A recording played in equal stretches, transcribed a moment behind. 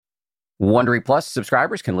Wondery Plus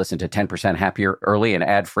subscribers can listen to 10% Happier early and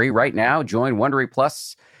ad-free right now. Join Wondery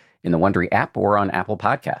Plus in the Wondery app or on Apple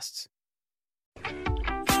Podcasts.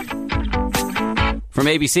 From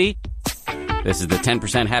ABC, this is the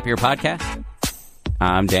 10% Happier podcast.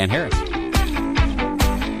 I'm Dan Harris.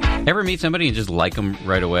 Ever meet somebody and just like them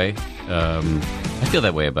right away? I feel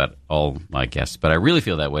that way about all my guests, but I really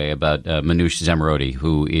feel that way about Manoush Zomorodi,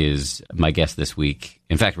 who is my guest this week.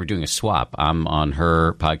 In fact, we're doing a swap. I'm on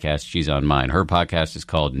her podcast. She's on mine. Her podcast is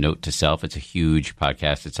called Note to Self. It's a huge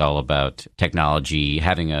podcast. It's all about technology,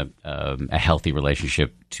 having a healthy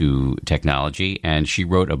relationship to technology. And she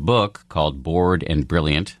wrote a book called Bored and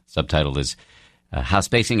Brilliant. Subtitle is How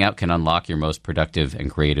Spacing Out Can Unlock Your Most Productive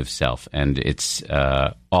and Creative Self. And it's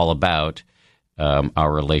all about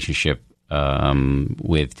our relationship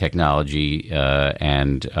with technology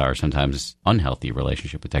and our sometimes unhealthy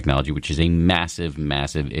relationship with technology, which is a massive,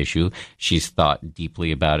 massive issue. She's thought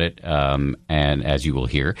deeply about it, and as you will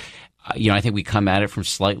hear, I think we come at it from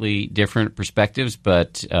slightly different perspectives,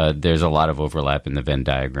 but there's a lot of overlap in the Venn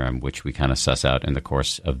diagram, which we kind of suss out in the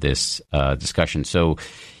course of this discussion. So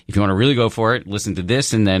if you want to really go for it, listen to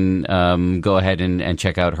this and then go ahead and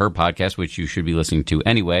check out her podcast, which you should be listening to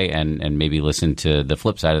anyway, and maybe listen to the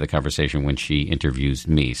flip side of the conversation when she interviews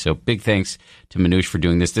me. So big thanks to Manoush for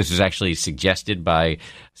doing this. This was actually suggested by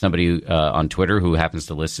somebody on Twitter who happens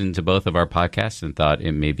to listen to both of our podcasts and thought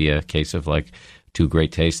it may be a case of like two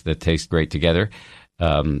great tastes that taste great together,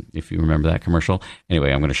 if you remember that commercial.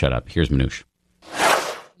 Anyway, I'm going to shut up. Here's Manoush.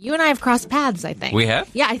 You and I have crossed paths, I think. We have?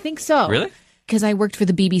 Yeah, I think so. Really? Because I worked for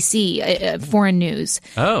the BBC, Foreign News.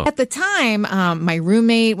 Oh. At the time, my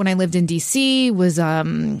roommate when I lived in D.C. was a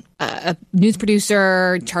news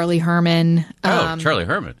producer, Charlie Herman. Charlie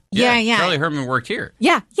Herman. Yeah. Charlie Herman worked here.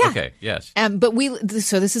 Yeah. Okay, yes.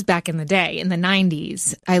 So this is back in the day, in the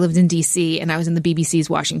 90s. I lived in D.C. and I was in the BBC's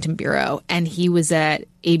Washington Bureau, and he was at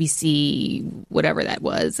ABC, whatever that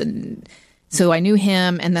was, and so I knew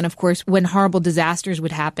him. And then, of course, when horrible disasters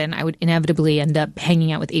would happen, I would inevitably end up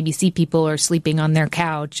hanging out with ABC people or sleeping on their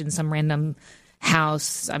couch in some random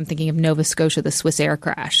house. I'm thinking of Nova Scotia, the Swiss air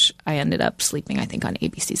crash. I ended up sleeping, I think, on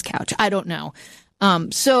ABC's couch. I don't know.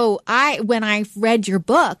 So when I read your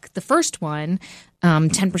book, the first one,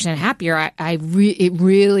 10% Happier, it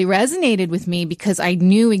really resonated with me because I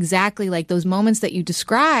knew exactly like those moments that you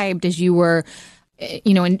described as you were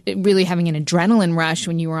and really having an adrenaline rush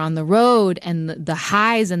when you were on the road, and the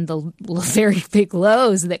highs and the very big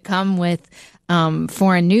lows that come with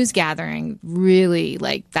foreign news gathering, really,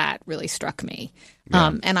 like, that really struck me.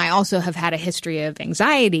 Yeah. And I also have had a history of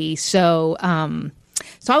anxiety, so I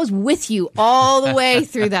was with you all the way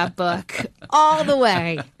through that book, all the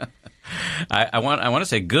way. I want to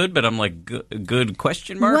say good, but I'm like good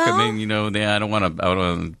question mark. Well, I mean, I don't want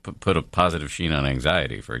to put a positive sheen on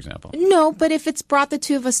anxiety, for example. No, but if it's brought the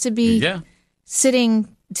two of us to be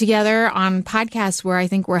sitting together on podcasts where I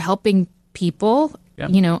think we're helping people,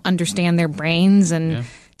 understand their brains and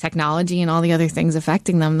technology and all the other things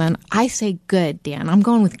affecting them, then I say good, Dan. I'm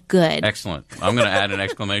going with good. Excellent. I'm going to add an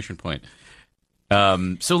exclamation point.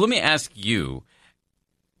 So let me ask you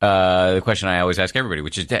the question I always ask everybody,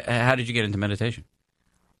 which is, how did you get into meditation?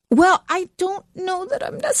 Well, I don't know that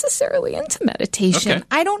I'm necessarily into meditation. Okay.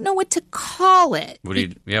 I don't know what to call it. What do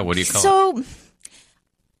you call it? So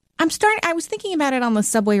I was thinking about it on the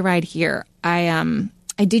subway ride here.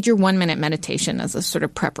 I did your 1-minute meditation as a sort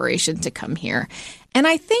of preparation to come here. And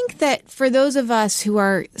I think that for those of us who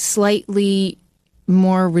are slightly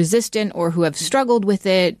more resistant or who have struggled with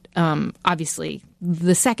it, obviously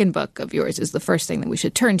the second book of yours is the first thing that we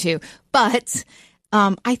should turn to. But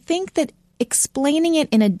I think that explaining it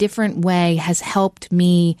in a different way has helped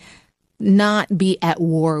me not be at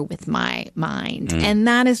war with my mind. And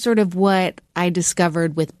that is sort of what I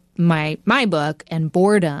discovered with my book and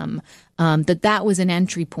Boredom, that was an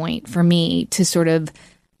entry point for me to sort of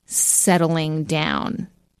settling down.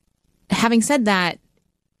 Having said that,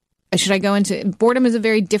 should I go into boredom is a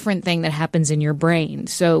very different thing that happens in your brain.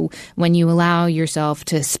 So when you allow yourself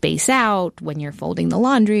to space out, when you're folding the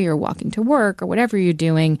laundry or walking to work or whatever you're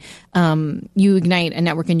doing, you ignite a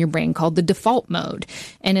network in your brain called the default mode.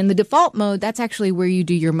 And in the default mode, that's actually where you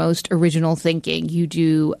do your most original thinking. You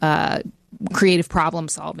do creative problem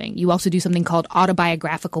solving. You also do something called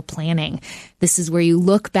autobiographical planning. This is where you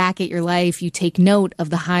look back at your life, you take note of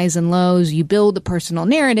the highs and lows, you build a personal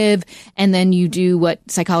narrative, and then you do what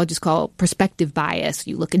psychologists call perspective bias.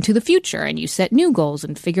 You look into the future and you set new goals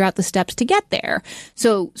and figure out the steps to get there.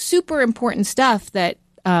 So super important stuff that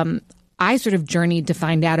I sort of journeyed to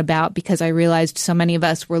find out about because I realized so many of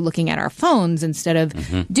us were looking at our phones instead of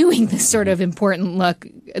doing this sort of important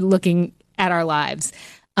looking at our lives.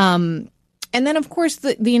 And then, of course,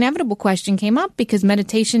 the inevitable question came up because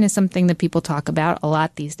meditation is something that people talk about a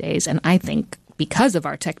lot these days. And I think because of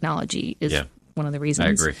our technology is one of the reasons.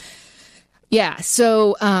 I agree. Yeah.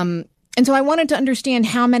 So, and so I wanted to understand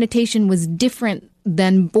how meditation was different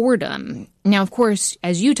than boredom. Now, of course,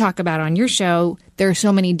 as you talk about on your show, there are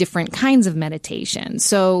so many different kinds of meditation.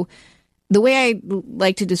 So the way I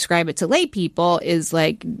like to describe it to lay people is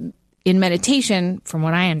like in meditation, from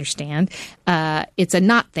what I understand, it's a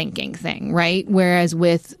not thinking thing, right? Whereas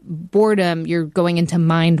with boredom, you're going into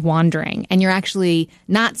mind wandering and you're actually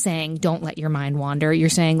not saying, don't let your mind wander. You're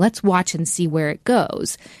saying, let's watch and see where it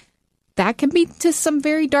goes. That can be to some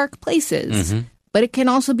very dark places, but it can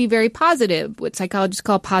also be very positive, what psychologists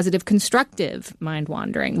call positive constructive mind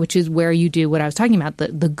wandering, which is where you do what I was talking about,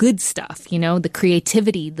 the good stuff, the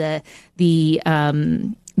creativity, the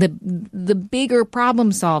bigger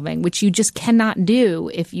problem solving, which you just cannot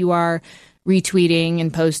do if you are retweeting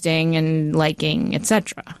and posting and liking,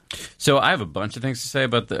 etc. So I have a bunch of things to say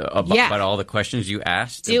about about all the questions you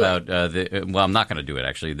asked about well, I'm not going to do it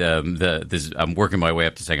actually. I'm working my way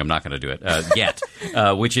up to saying I'm not going to do it yet,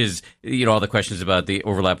 which is all the questions about the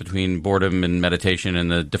overlap between boredom and meditation and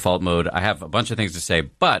the default mode. I have a bunch of things to say,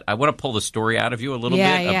 but I want to pull the story out of you a little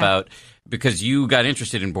bit about. Because you got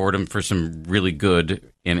interested in boredom for some really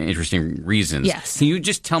good and interesting reasons. Yes. Can you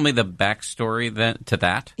just tell me the backstory to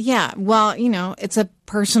that? Yeah. Well, it's a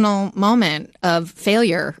personal moment of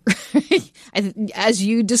failure, as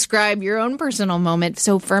you describe your own personal moment.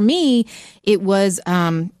 So for me, it was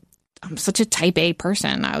I'm such a type A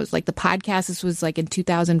person. I was like the podcast. This was like in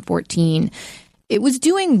 2014. It was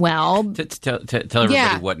doing well. Tell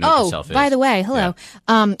everybody what Note to Self is. By the way, hello.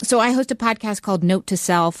 Yeah. So I host a podcast called Note to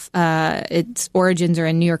Self. Its origins are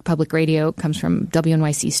in New York Public Radio. It comes from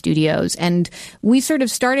WNYC Studios. And we sort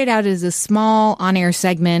of started out as a small on-air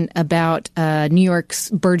segment about New York's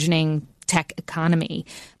burgeoning tech economy.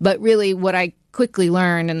 But really what I quickly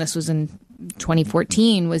learned, and this was in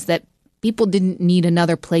 2014, was that people didn't need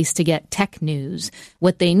another place to get tech news.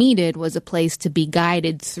 What they needed was a place to be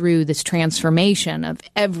guided through this transformation of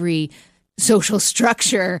every social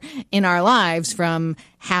structure in our lives, from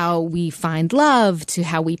how we find love to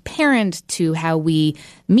how we parent to how we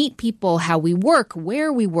meet people, how we work,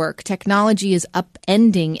 where we work. Technology is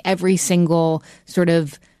upending every single sort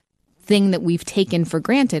of thing that we've taken for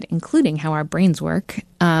granted, including how our brains work.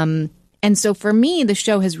 And so for me, the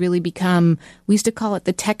show has really become, we used to call it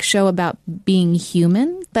the tech show about being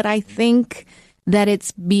human, but I think that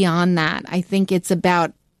it's beyond that. I think it's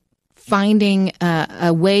about finding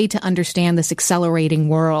a way to understand this accelerating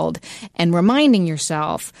world and reminding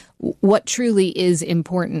yourself what truly is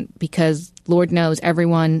important, because Lord knows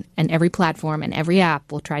everyone and every platform and every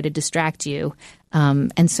app will try to distract you.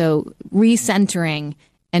 And so recentering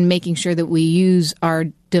and making sure that we use our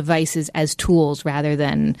devices as tools rather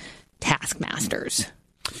than taskmasters.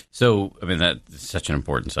 So, I mean, that's such an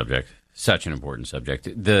important subject. Such an important subject.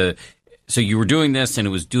 So you were doing this and it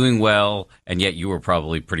was doing well, and yet you were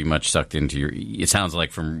probably pretty much sucked into it sounds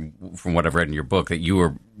like from what I've read in your book that you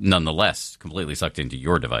were nonetheless completely sucked into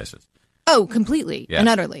your devices. Oh, completely and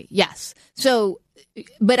utterly. Yes. So,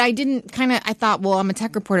 but I didn't I thought, well, I'm a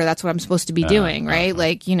tech reporter. That's what I'm supposed to be doing, right?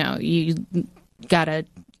 Like, you got to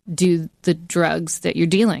do the drugs that you're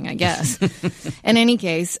dealing, I guess. In any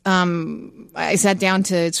case, I sat down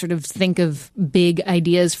to sort of think of big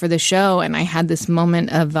ideas for the show, and I had this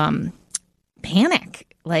moment of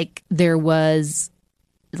panic. Like there was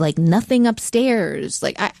like nothing upstairs.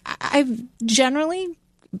 Like I've generally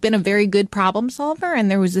been a very good problem solver,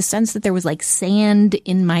 and there was a sense that there was like sand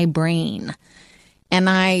in my brain. And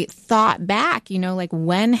I thought back, like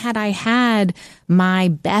when had I had my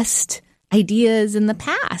best ideas in the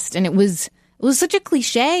past? And it was such a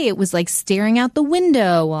cliche. It was like staring out the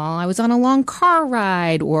window while I was on a long car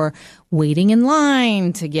ride or waiting in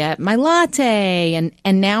line to get my latte.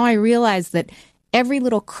 And now I realize that every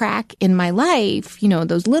little crack in my life,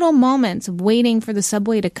 those little moments of waiting for the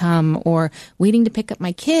subway to come or waiting to pick up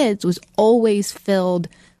my kids was always filled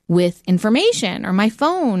with information, or my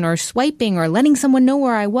phone, or swiping, or letting someone know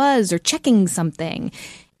where I was, or checking something.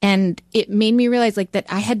 And it made me realize that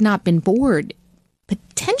I had not been bored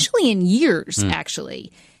potentially in years,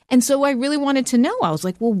 actually. And so I really wanted to know. I was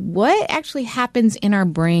like, well, what actually happens in our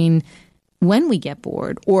brain when we get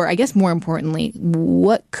bored? Or I guess more importantly,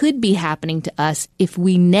 what could be happening to us if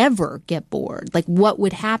we never get bored? Like what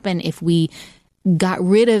would happen if we got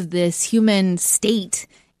rid of this human state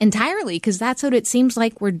entirely? Because that's what it seems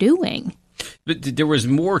like we're doing. But there was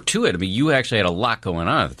more to it. I mean, you actually had a lot going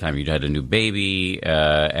on at the time. You had a new baby,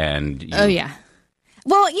 and oh yeah.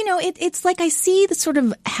 Well, it's like I see the sort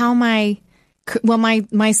of how my Well,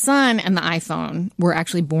 my son and the iPhone were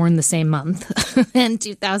actually born the same month in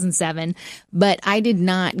 2007, but I did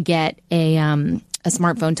not get a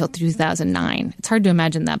smartphone till 2009. It's hard to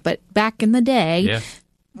imagine that, but back in the day,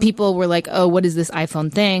 people were like, "Oh, what is this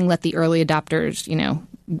iPhone thing?" Let the early adopters,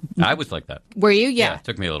 I was like that. Were you? Yeah. It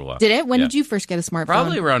took me a little while. Did it? When did you first get a smartphone?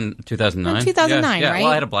 Probably around 2009. Around 2009, yeah. right?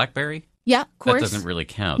 Well, I had a BlackBerry. Yeah, of course. That doesn't really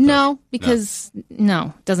count. No, because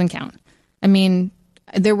no, it doesn't count. I mean,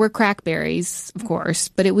 there were crackberries, of course,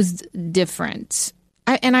 but it was different.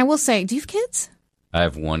 And I will say, do you have kids? I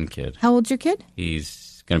have one kid. How old's your kid?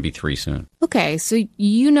 He's going to be 3 soon. Okay, so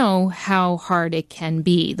you know how hard it can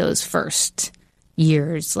be those first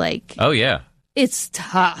years. Like, oh, yeah. It's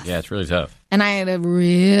tough. Yeah, it's really tough. And I had a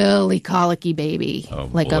really colicky baby,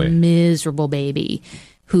 like a miserable baby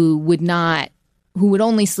who would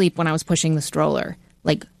only sleep when I was pushing the stroller,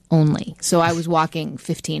 like only. So I was walking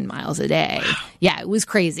 15 miles a day. Wow. Yeah, it was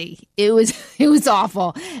crazy. It was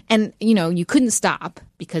awful. And, you couldn't stop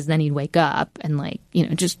because then he'd wake up and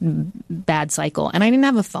just bad cycle. And I didn't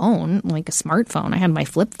have a phone, like a smartphone. I had my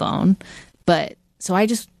flip phone. But so I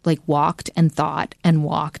just walked and thought and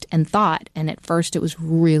walked and thought. And at first it was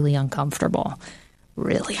really uncomfortable.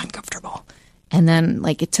 And then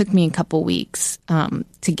it took me a couple weeks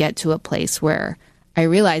to get to a place where I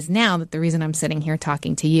realize now that the reason I'm sitting here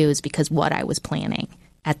talking to you is because what I was planning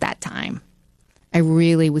at that time. I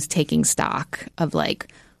really was taking stock of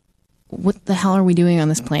what the hell are we doing on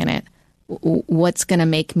this planet? What's going to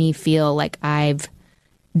make me feel like I've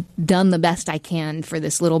done the best I can for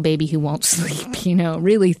this little baby who won't sleep,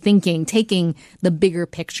 really taking the bigger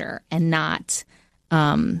picture and not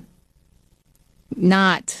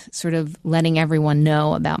sort of letting everyone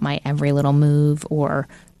know about my every little move or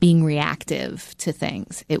being reactive to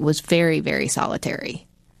things. It was very, very solitary.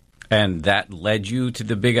 And that led you to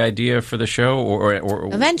the big idea for the show? Or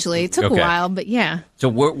eventually. It took a while, but yeah. So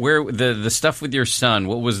where the stuff with your son,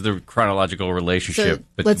 what was the chronological relationship?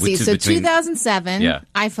 So, let's see. So 2007,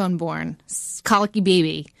 iPhone born, colicky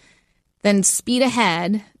baby. Then speed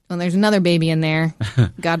ahead. Well, there's another baby in there.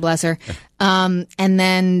 God bless her. And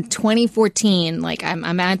then 2014,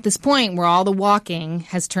 I'm at this point where all the walking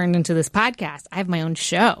has turned into this podcast. I have my own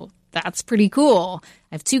show. That's pretty cool.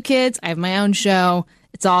 I have 2 kids. I have my own show.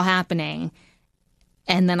 It's all happening.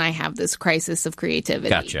 And then I have this crisis of creativity.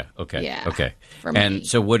 Gotcha. Okay. Yeah. Okay. And me.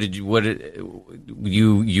 So what did you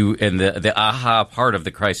and the aha part of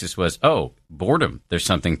the crisis was, boredom. There's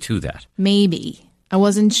something to that. Maybe. I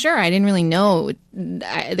wasn't sure. I didn't really know.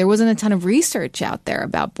 There wasn't a ton of research out there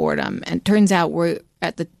about boredom. And it turns out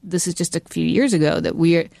this is just a few years ago that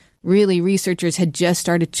researchers had just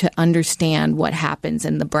started to understand what happens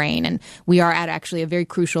in the brain. And we are at actually a very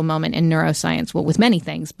crucial moment in neuroscience, well, with many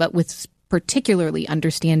things, but with particularly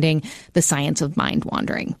understanding the science of mind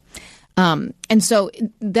wandering. And so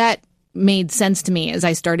that made sense to me as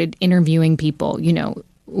I started interviewing people.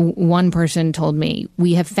 One person told me,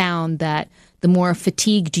 we have found that the more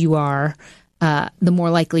fatigued you are, the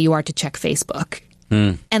more likely you are to check Facebook.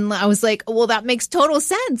 And I was like, well, that makes total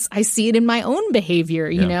sense. I see it in my own behavior,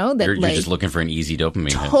 that you're just looking for an easy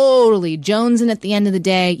dopamine hit. Totally. Jonesing at the end of the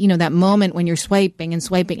day, that moment when you're swiping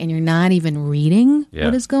and you're not even reading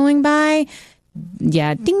what is going by.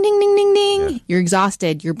 Yeah. Ding, ding, ding, ding, ding. Yeah. You're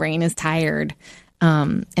exhausted. Your brain is tired.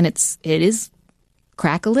 And it is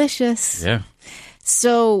crackalicious. Yeah.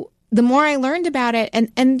 So the more I learned about it, and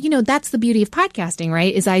that's the beauty of podcasting,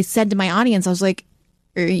 right? Is I said to my audience, I was like,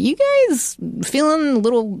 are you guys feeling a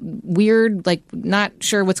little weird, not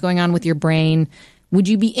sure what's going on with your brain? Would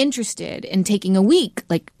you be interested in taking a week?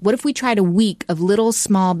 What if we tried a week of little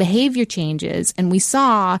small behavior changes and we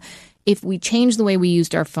saw if we changed the way we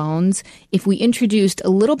used our phones, if we introduced a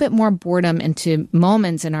little bit more boredom into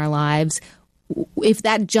moments in our lives, if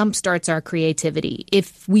that jumpstarts our creativity,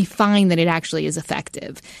 if we find that it actually is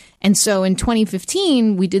effective. And so in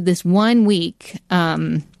 2015, we did this 1 week,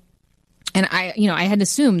 and I had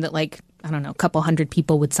assumed that a couple hundred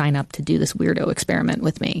people would sign up to do this weirdo experiment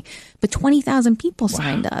with me. But 20,000 people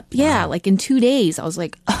signed up. Yeah, wow. In 2 days, I was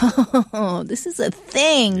like, oh, this is a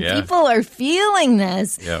thing. Yeah. People are feeling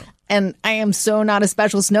this. Yeah. And I am so not a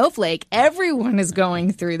special snowflake. Everyone is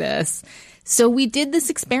going through this. So we did this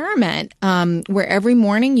experiment where every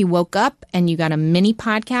morning you woke up and you got a mini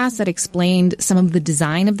podcast that explained some of the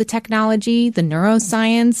design of the technology, the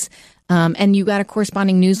neuroscience, and you got a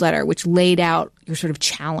corresponding newsletter which laid out your sort of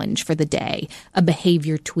challenge for the day, a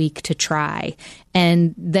behavior tweak to try.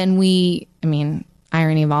 And then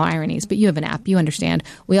irony of all ironies, but you have an app, you understand.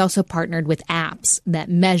 We also partnered with apps that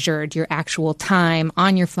measured your actual time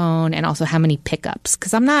on your phone and also how many pickups.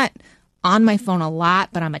 Because I'm not on my phone a lot,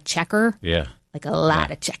 but I'm a checker. Yeah. A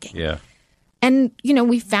lot of checking. Yeah. And,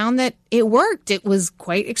 we found that it worked. It was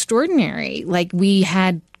quite extraordinary. Like, we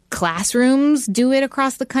had classrooms do it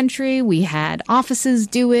across the country. We had offices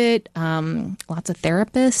do it. Lots of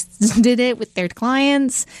therapists did it with their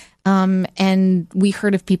clients. And we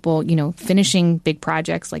heard of people, finishing big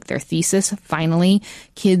projects like their thesis. Finally,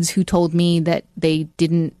 kids who told me that they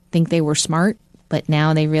didn't think they were smart, but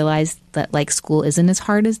now they realize that like school isn't as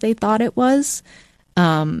hard as they thought it was.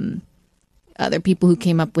 Other people who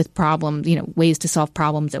came up with problems, ways to solve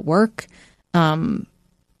problems at work. And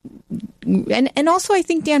also I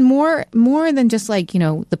think, Dan, more than just like,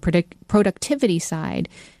 the productivity side,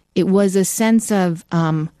 it was a sense of,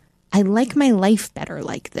 I like my life better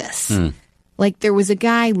like this. Like there was a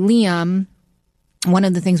guy, Liam, one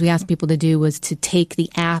of the things we asked people to do was to take the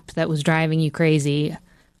app that was driving you crazy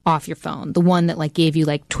off your phone. The one that like gave you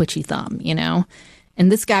like twitchy thumb,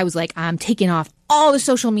 And this guy was like, I'm taking off all the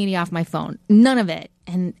social media off my phone. None of it.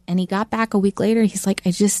 And he got back a week later. He's like,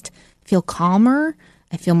 I just feel calmer.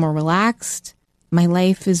 I feel more relaxed. My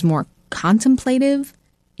life is more contemplative.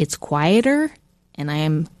 It's quieter. And I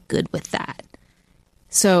am good with that.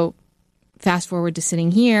 So fast forward to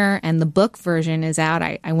sitting here and the book version is out.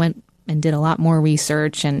 I went and did a lot more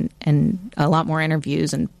research and a lot more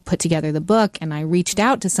interviews and put together the book. And I reached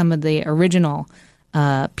out to some of the original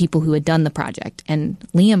people who had done the project. And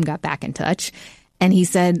Liam got back in touch. And he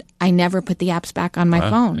said, I never put the apps back on my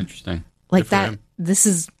phone. Interesting. Like that. This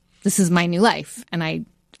is my new life. And I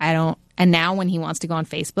don't. And now when he wants to go on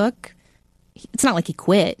Facebook, it's not like he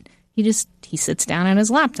quit. He sits down at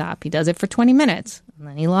his laptop. He does it for 20 minutes. And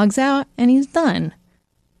then he logs out and he's done.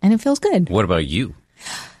 And it feels good. What about you?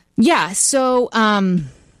 Yeah. So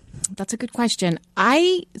that's a good question.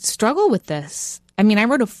 I struggle with this. I mean, I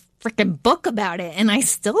wrote a freaking book about it and I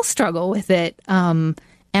still struggle with it. And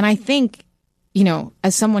I think,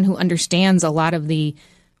 as someone who understands a lot of the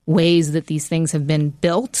ways that these things have been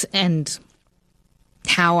built and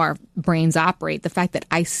how our brains operate, the fact that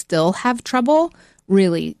I still have trouble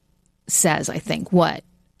really says, I think, what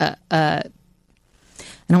I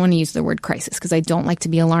don't want to use the word crisis because I don't like to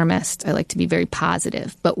be alarmist. I like to be very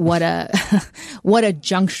positive. But what a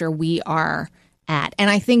juncture we are at. And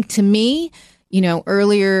I think to me,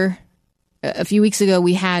 earlier, a few weeks ago,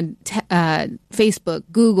 we had Facebook,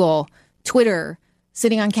 Google, Twitter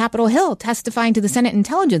sitting on Capitol Hill testifying to the Senate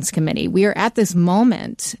Intelligence Committee. We are at this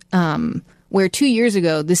moment where 2 years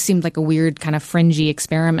ago, this seemed like a weird kind of fringy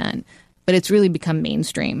experiment, but it's really become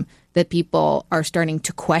mainstream that people are starting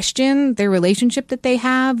to question their relationship that they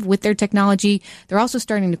have with their technology. They're also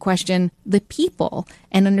starting to question the people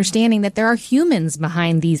and understanding that there are humans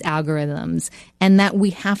behind these algorithms and that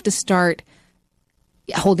we have to start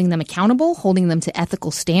holding them accountable, holding them to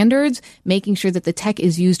ethical standards, making sure that the tech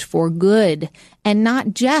is used for good and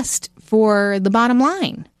not just for the bottom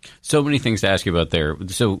line. So many things to ask you about there.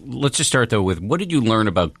 So let's just start though with what did you learn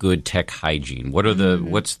about good tech hygiene? What are the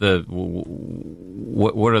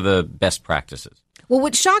what are the best practices? Well,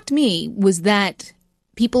 what shocked me was that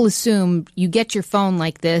people assume you get your phone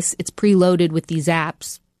like this, it's preloaded with these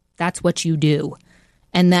apps. That's what you do.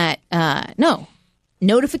 And that no.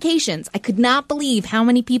 Notifications. I could not believe how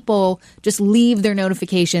many people just leave their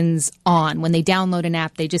notifications on. When they download an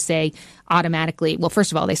app, they just say automatically, well,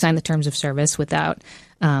 first of all, they sign the terms of service without,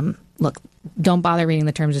 look, don't bother reading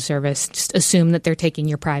the terms of service. Just assume that they're taking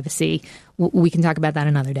your privacy. We can talk about that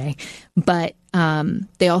another day. But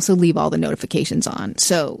they also leave all the notifications on.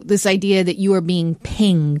 So this idea that you are being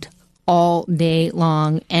pinged all day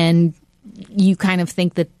long and you kind of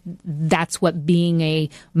think that that's what being a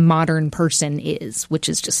modern person is, which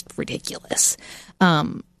is just ridiculous.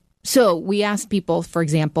 So we asked people, for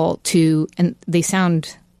example, and they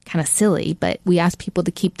sound kind of silly, but we asked people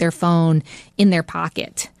to keep their phone in their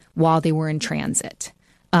pocket while they were in transit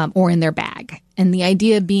or in their bag. And the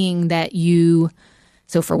idea being that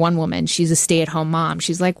so for one woman, she's a stay-at-home mom.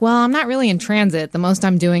 She's like, well, I'm not really in transit. The most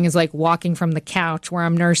I'm doing is like walking from the couch where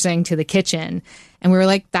I'm nursing to the kitchen. And we were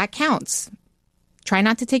like, that counts. Try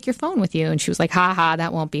not to take your phone with you. And she was like,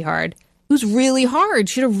 that won't be hard. It was really hard.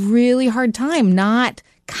 She had a really hard time not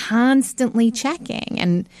constantly checking.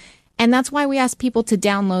 And that's why we asked people to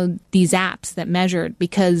download these apps that measured,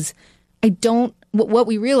 because what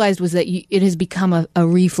we realized was that it has become a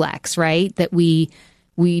reflex, right? That we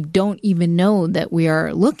don't even know that we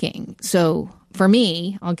are looking. So for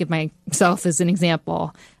me, I'll give myself as an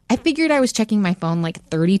example. I figured I was checking my phone like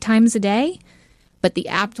 30 times a day, but the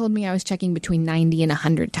app told me I was checking between 90 and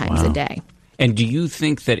 100 times a day. And do you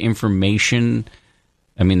think that information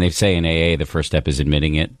I mean, they say in AA the first step is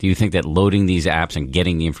admitting it. Do you think that loading these apps and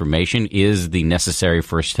getting the information is the necessary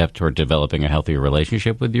first step toward developing a healthier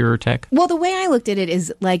relationship with your tech? Well, the way I looked at it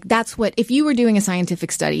is like that's what, if you were doing a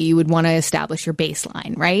scientific study, you would want to establish your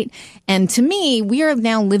baseline, right? And to me, we are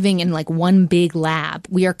now living in like one big lab.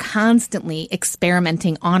 We are constantly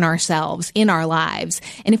experimenting on ourselves in our lives.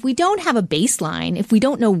 And if we don't have a baseline, if we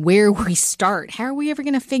don't know where we start, how are we ever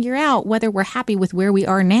going to figure out whether we're happy with where we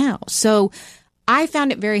are now? So I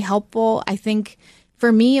found it very helpful. I think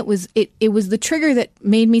for me, it was the trigger that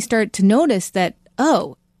made me start to notice that,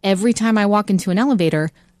 oh, every time I walk into an elevator,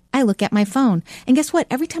 I look at my phone. And guess what?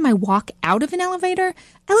 Every time I walk out of an elevator,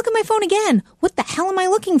 I look at my phone again. What the hell am I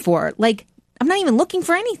looking for? Like, I'm not even looking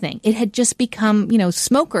for anything. It had just become,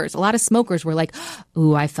 smokers. A lot of smokers were like,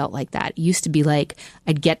 ooh, I felt like that. It used to be like,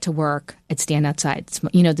 I'd get to work, I'd stand outside.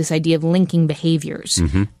 This idea of linking behaviors.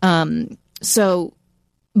 Mm-hmm. So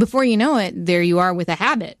before you know it, there you are with a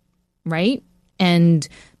habit, right? And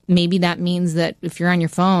maybe that means that if you're on your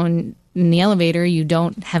phone in the elevator, you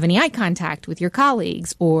don't have any eye contact with your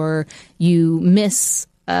colleagues, or you miss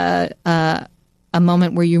a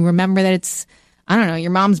moment where you remember that it's, I don't know,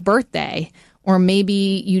 your mom's birthday, or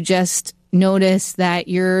maybe you just notice that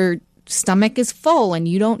your stomach is full and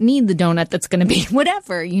you don't need the donut that's going to be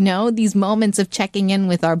whatever, these moments of checking in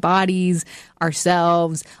with our bodies,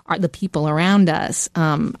 ourselves, the people around us.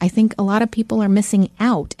 I think a lot of people are missing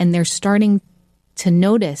out, and they're starting to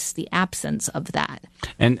notice the absence of that.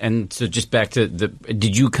 And so just back to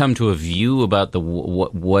did you come to a view about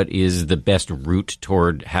what is the best route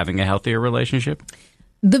toward having a healthier relationship?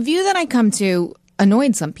 The view that I come to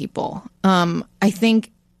annoyed some people. I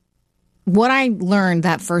think what I learned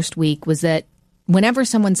that first week was that whenever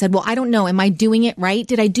someone said, well, I don't know, am I doing it right?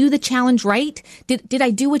 Did I do the challenge right? Did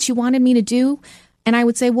I do what you wanted me to do? And I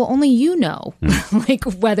would say, well, only you know, like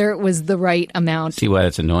whether it was the right amount. See why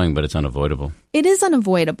it's annoying, but it's unavoidable. It is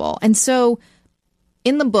unavoidable. And so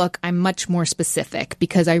in the book, I'm much more specific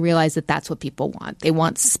because I realize that that's what people want. They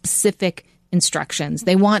want specific instructions.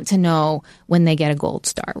 They want to know when they get a gold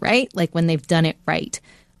star, right? Like when they've done it right.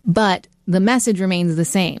 But the message remains the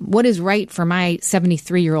same. What is right for my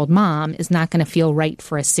 73-year-old mom is not going to feel right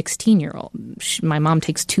for a 16-year-old. My mom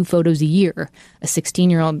takes 2 photos a year. A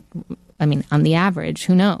 16-year-old, on the average,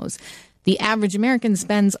 who knows? The average American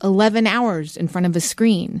spends 11 hours in front of a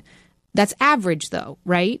screen. That's average, though,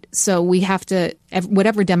 right? So we have to,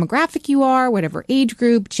 whatever demographic you are, whatever age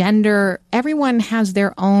group, gender, everyone has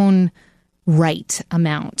their own right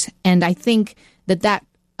amount. And I think that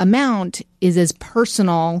amount is as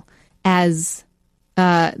personal as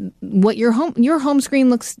what your home screen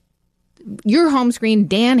looks. Your home screen,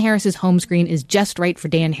 Dan Harris's home screen, is just right for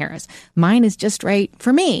Dan Harris. Mine is just right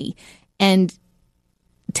for me. And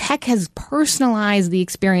tech has personalized the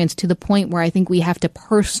experience to the point where I think we have to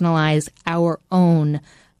personalize our own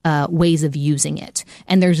ways of using it.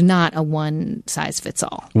 And there's not a one size fits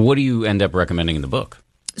all. What do you end up recommending in the book?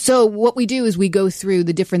 So what we do is we go through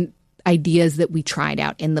the different ideas that we tried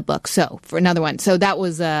out in the book. So for another one, so that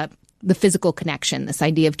was the physical connection, this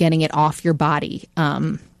idea of getting it off your body.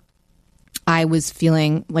 I was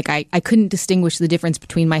feeling like I couldn't distinguish the difference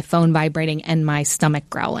between my phone vibrating and my stomach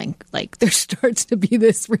growling. Like there starts to be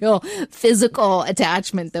this real physical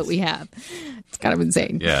attachment that we have. It's kind of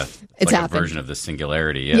insane. Yeah. It's like happened. A version of the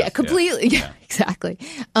singularity. Yes. Yeah, completely. Yeah, exactly.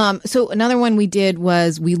 So another one we did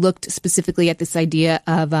was we looked specifically at this idea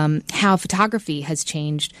of how photography has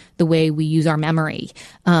changed the way we use our memory.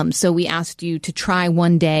 So we asked you to try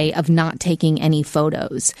one day of not taking any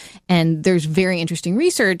photos. And there's very interesting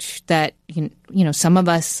research that, some of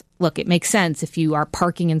us, look, it makes sense if you are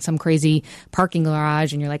parking in some crazy parking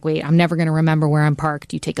garage and you're like, wait, I'm never going to remember where I'm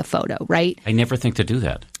parked. You take a photo, right? I never think to do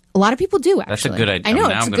that. A lot of people do, actually. That's a good idea. I know,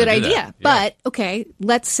 it's a good idea. Yeah. But, okay,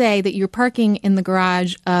 let's say that you're parking in the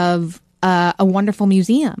garage of a wonderful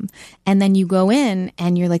museum. And then you go in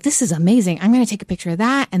and you're like, this is amazing. I'm going to take a picture of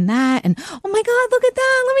that. And, oh my God, look at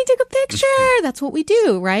that. Let me take a picture. That's what we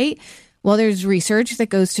do, right? Well, there's research that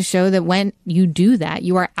goes to show that when you do that,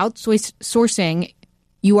 you are outsourcing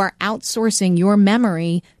your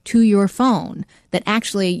memory to your phone. That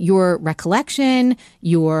actually your recollection,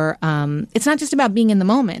 it's not just about being in the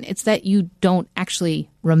moment. It's that you don't actually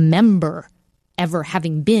remember ever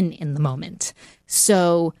having been in the moment.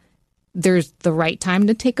 So there's the right time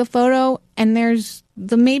to take a photo, and there's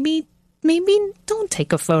the maybe don't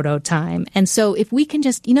take a photo time. And so if we can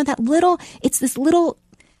just, it's this little,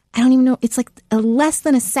 I don't even know, it's like less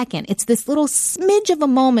than a second. It's this little smidge of a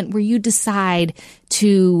moment where you decide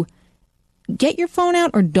to get your phone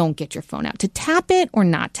out or don't get your phone out, to tap it or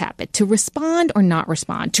not tap it, to respond or not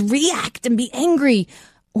respond, to react and be angry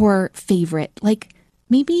or favorite. Like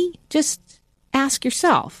maybe just ask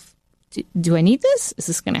yourself, do I need this? Is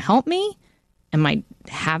this going to help me? Am I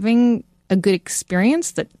having a good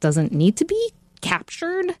experience that doesn't need to be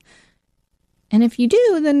captured? And if you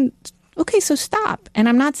do, then okay, so stop. And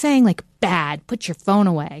I'm not saying like bad, put your phone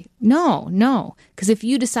away. No. Because if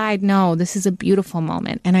you decide, no, this is a beautiful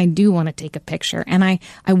moment and I do want to take a picture and I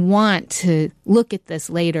want to look at this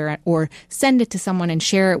later or send it to someone and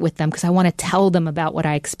share it with them because I want to tell them about what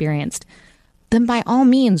I experienced, then by all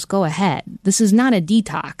means, go ahead. This is not a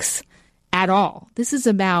detox at all. This is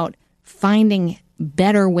about finding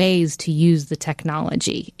better ways to use the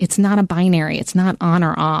technology. It's not a binary. It's not on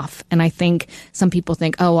or off. And I think some people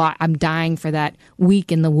think, oh, I'm dying for that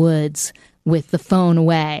week in the woods with the phone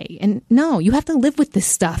away. And no, you have to live with this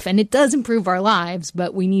stuff. And it does improve our lives,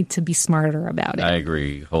 but we need to be smarter about it. I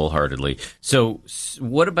agree wholeheartedly. So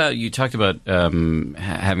what about, you talked about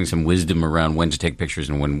having some wisdom around when to take pictures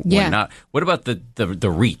and when not. What about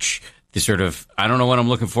the reach? The sort of, I don't know what I'm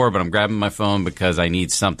looking for, but I'm grabbing my phone because I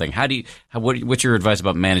need something. What's your advice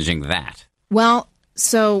about managing that? Well,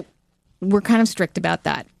 so we're kind of strict about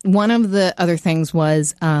that. One of the other things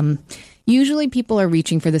was usually people are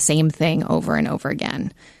reaching for the same thing over and over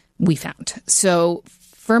again, we found. So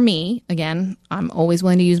for me, again, I'm always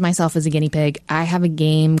willing to use myself as a guinea pig. I have a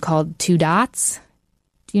game called Two Dots.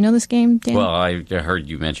 Do you know this game, Dan? Well, I heard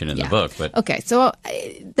you mention in the book. But okay, so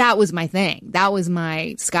that was my thing. That was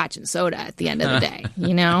my scotch and soda at the end of the day,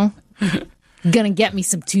 you know? Gonna get me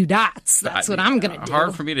some Two Dots. That's what I'm gonna do.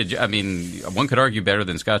 Hard for me to, I mean, one could argue better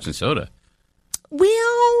than scotch and soda.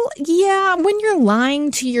 Well, yeah, when you're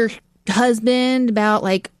lying to your husband about,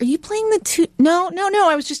 like, are you playing the two? No,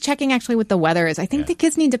 I was just checking actually what the weather is. I think the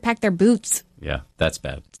kids need to pack their boots. Yeah, that's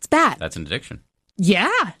bad. It's bad. That's an addiction.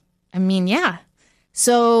 Yeah. I mean, yeah.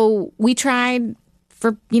 So we tried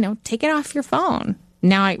for, take it off your phone.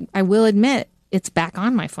 Now, I will admit it's back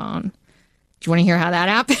on my phone. Do you want to hear how that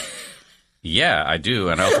happened? Yeah, I do.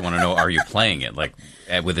 And I also want to know, are you playing it like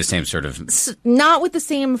with the same sort of... Not with the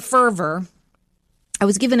same fervor. I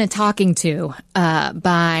was given a talking to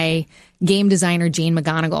by game designer Jane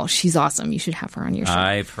McGonigal. She's awesome. You should have her on your show.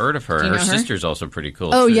 I've heard of her. Her sister's also pretty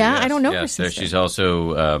cool. Oh, too. yeah? Yes, I don't know yes. her sister. So she's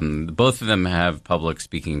also, both of them have public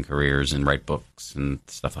speaking careers and write books and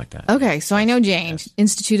stuff like that. Okay, so I know Jane,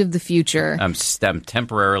 Institute of the Future. I'm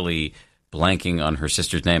temporarily blanking on her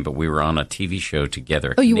sister's name, but we were on a TV show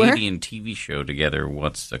together. Oh, you were? Canadian TV show together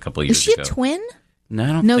once a couple of years ago. Is she a twin? No, I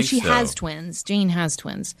don't think so. No, she has twins. Jane has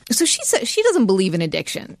twins. So she doesn't believe in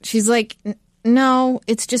addiction. She's like, no,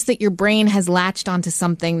 it's just that your brain has latched onto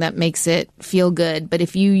something that makes it feel good. But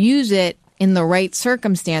if you use it in the right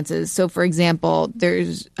circumstances, so for example,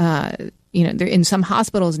 there's, they're in some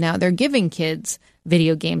hospitals now, they're giving kids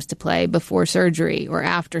video games to play before surgery or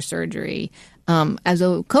after surgery as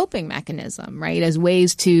a coping mechanism, right? As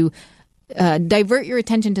ways to divert your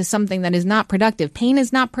attention to something that is not productive. Pain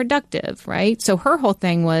is not productive, right? So her whole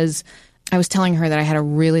thing was, I was telling her that I had a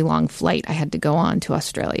really long flight I had to go on to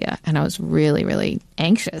Australia, and I was really, really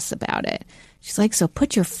anxious about it. She's like, so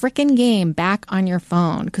put your frickin' game back on your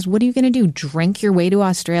phone, because what are you going to do? Drink your way to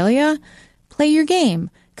Australia? Play your game,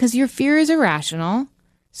 because your fear is irrational,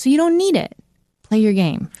 so you don't need it. Play your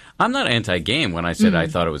game. I'm not anti-game. When I said I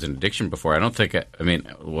thought it was an addiction before, I don't think,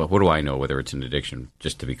 what do I know whether it's an addiction,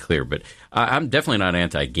 just to be clear, but I'm definitely not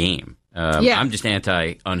anti-game. I'm just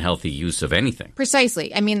anti-unhealthy use of anything.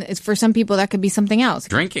 Precisely. I mean, it's, for some people, that could be something else.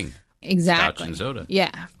 Drinking. Exactly. Scotch and soda.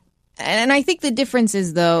 Yeah. And I think the difference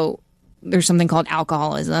is, though, there's something called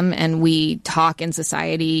alcoholism, and we talk in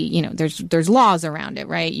society, there's laws around it,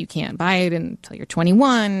 right? You can't buy it until you're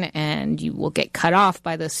 21, and you will get cut off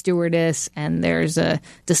by the stewardess, and there's a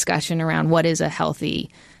discussion around what is a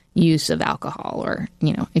healthy use of alcohol, or,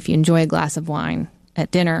 if you enjoy a glass of wine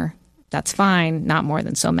at dinner, that's fine, not more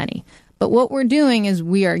than so many. But what we're doing is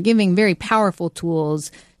we are giving very powerful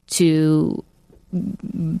tools to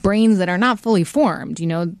brains that are not fully formed.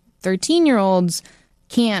 13-year-olds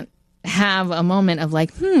can't have a moment of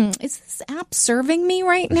like, is this app serving me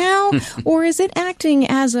right now? Or is it acting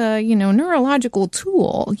as a, neurological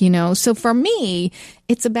tool, So for me,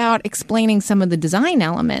 it's about explaining some of the design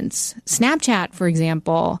elements. Snapchat, for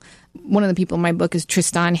example, one of the people in my book is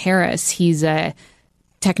Tristan Harris. He's a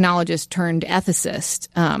technologist turned ethicist.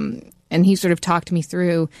 And he sort of talked me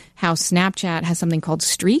through how Snapchat has something called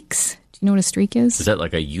streaks. You know what a streak is? Is that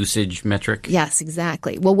like a usage metric? Yes,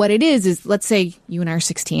 exactly. Well, what it is let's say you and I are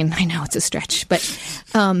 16. I know it's a stretch, but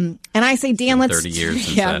and I say, Dan, let's 30 years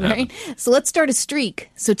since yeah, that right. happened. So let's start a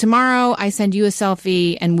streak. So tomorrow I send you a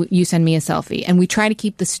selfie and you send me a selfie, and we try to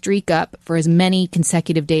keep the streak up for as many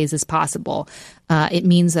consecutive days as possible. It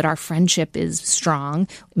means that our friendship is strong.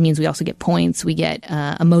 It means we also get points. We get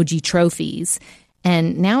emoji trophies.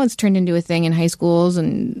 And now it's turned into a thing in high schools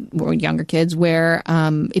and younger kids where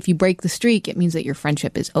if you break the streak, it means that your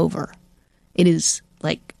friendship is over. It is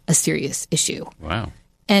like a serious issue. Wow.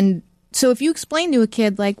 And so if you explain to a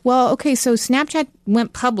kid like, well, okay, so Snapchat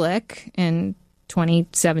went public in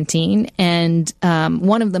 2017, and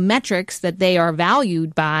one of the metrics that they are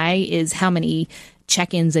valued by is how many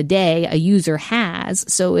check-ins a day a user has.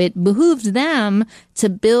 So it behooves them to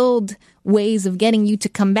build ways of getting you to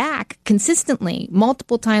come back consistently,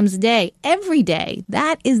 multiple times a day, every day.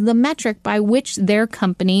 That is the metric by which their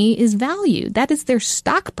company is valued. That is their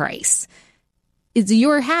stock price. It's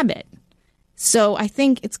your habit. So I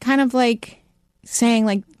think it's kind of like saying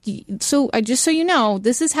like, so just so you know,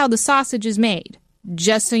 this is how the sausage is made.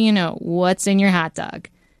 Just so you know what's in your hot dog.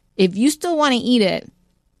 If you still want to eat it,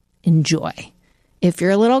 enjoy. If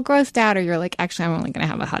you're a little grossed out or you're like, actually, I'm only going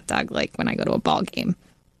to have a hot dog like when I go to a ball game,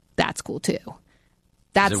 that's cool too.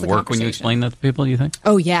 That's Does it work when you explain that to people, you think?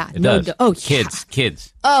 Oh, yeah. It does. Oh, yeah.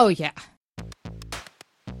 Kids. Oh, yeah.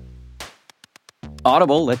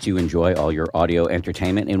 Audible lets you enjoy all your audio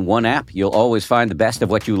entertainment in one app. You'll always find the best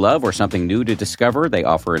of what you love or something new to discover. They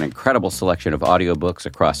offer an incredible selection of audiobooks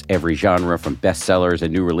across every genre, from bestsellers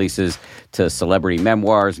and new releases to celebrity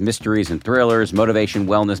memoirs, mysteries and thrillers, motivation,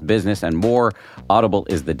 wellness, business, and more. Audible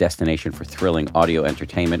is the destination for thrilling audio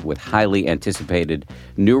entertainment with highly anticipated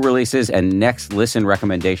new releases and next listen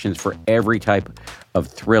recommendations for every type of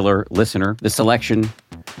thriller listener. The selection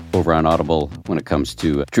over on Audible when it comes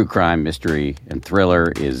to true crime, mystery, and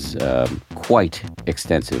thriller is quite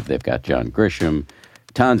extensive. They've got John Grisham,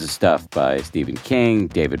 tons of stuff by Stephen King,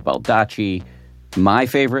 David Baldacci. My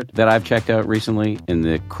favorite that I've checked out recently in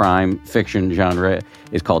the crime fiction genre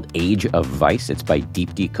is called Age of Vice. It's by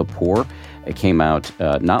Deepti Kapoor. It came out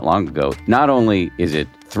not long ago. Not only is it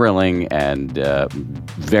thrilling and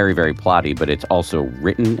very, very plotty, but it's also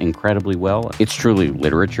written incredibly well. It's truly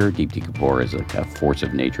literature. Deepti Kapoor is a force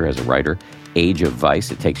of nature as a writer. Age of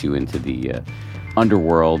Vice, it takes you into the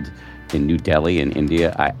underworld in New Delhi in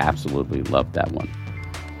India. I absolutely loved that one.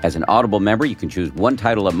 As an Audible member, you can choose one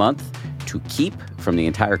title a month to keep from the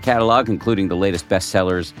entire catalog, including the latest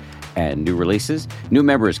bestsellers and new releases. New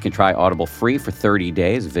members can try Audible free for 30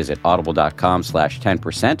 days. Visit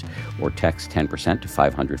audible.com/10% or text 10% to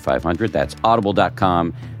 500-500. That's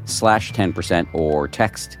audible.com/10% or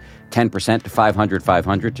text 10% to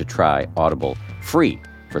 500-500 to try Audible free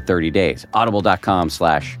for 30 days.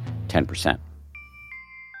 Audible.com/10%.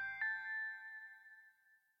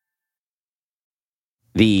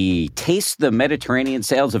 The Taste the Mediterranean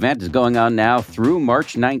sales event is going on now through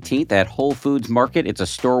March 19th at Whole Foods Market. It's a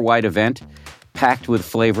store-wide event packed with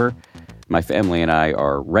flavor. My family and I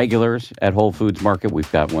are regulars at Whole Foods Market.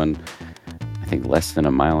 We've got one, I think, less than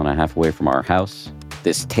a mile and a half away from our house.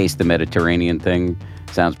 This Taste the Mediterranean thing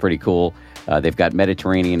sounds pretty cool. They've got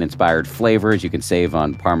Mediterranean-inspired flavors. You can save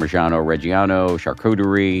on Parmigiano Reggiano,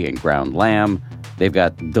 charcuterie, and ground lamb. They've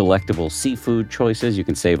got delectable seafood choices. You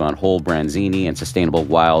can save on whole branzini and sustainable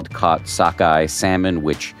wild-caught sockeye salmon,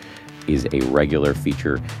 which is a regular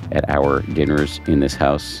feature at our dinners in this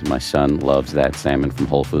house. My son loves that salmon from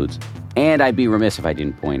Whole Foods. And I'd be remiss if I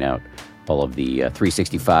didn't point out all of the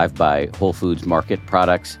 365 by Whole Foods Market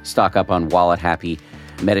products. Stock up on wallet-happy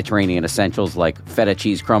Mediterranean essentials like feta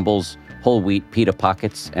cheese crumbles, whole wheat pita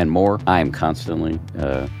pockets, and more. I am constantly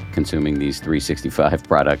consuming these 365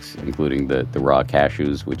 products, including the raw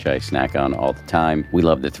cashews, which I snack on all the time. We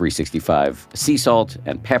love the 365 sea salt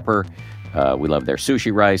and pepper. We love their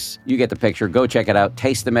sushi rice. You get the picture. Go check it out.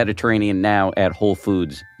 Taste the Mediterranean now at Whole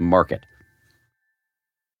Foods Market.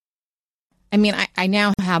 I mean, I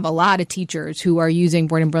now have a lot of teachers who are using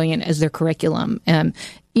Board and Brilliant as their curriculum.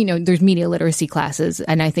 You know, there's media literacy classes,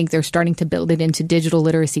 and I think they're starting to build it into digital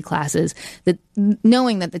literacy classes. That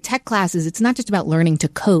knowing that the tech classes, it's not just about learning to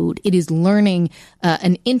code. It is learning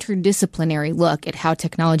an interdisciplinary look at how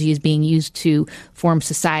technology is being used to form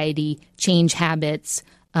society, change habits,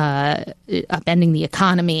 upending the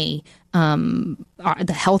economy,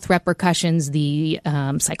 the health repercussions, the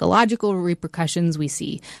psychological repercussions. We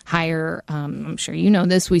see higher, I'm sure you know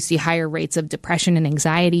this, we see higher rates of depression and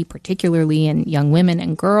anxiety, particularly in young women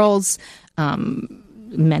and girls.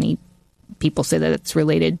 Many people say that it's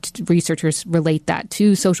related, researchers relate that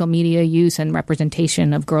to social media use and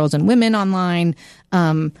representation of girls and women online.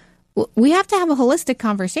 we have to have a holistic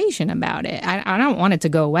conversation about it. I don't want it to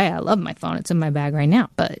go away. I love my phone. It's in my bag right now.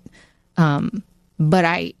 But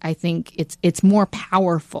I think it's more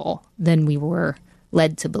powerful than we were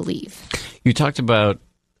led to believe. You talked about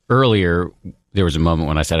earlier, there was a moment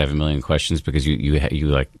when I said I have a million questions because you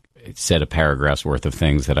like said a paragraph's worth of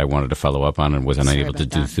things that I wanted to follow up on and was unable to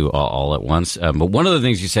do through all at once. But one of the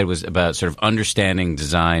things you said was about sort of understanding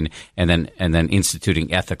design and then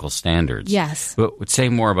instituting ethical standards. Yes. But say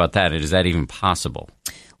more about that. Is that even possible?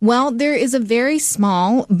 Well, there is a very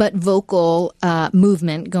small but vocal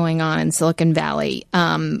movement going on in Silicon Valley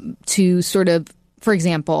to sort of, for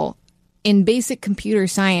example, in basic computer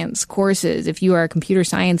science courses, if you are a computer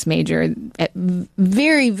science major, at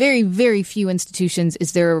very, very, very few institutions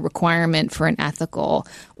is there a requirement for an ethical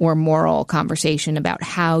or moral conversation about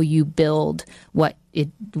how you build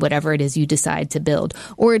whatever it is you decide to build,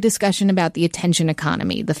 or a discussion about the attention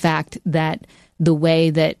economy, the fact that the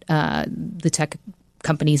way that the tech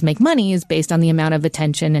companies make money is based on the amount of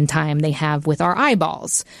attention and time they have with our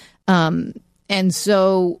eyeballs. And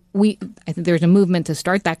so I think there's a movement to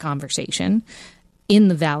start that conversation in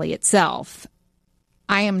the Valley itself.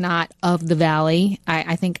 I am not of the Valley.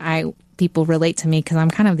 I think people relate to me because I'm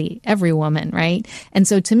kind of the every woman, right? And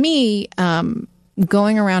so to me,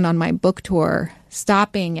 going around on my book tour,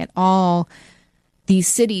 stopping at all these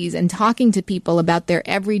cities and talking to people about their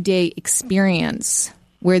everyday experience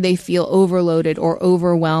where they feel overloaded or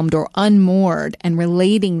overwhelmed or unmoored, and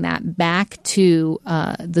relating that back to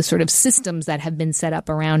the sort of systems that have been set up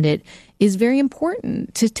around it is very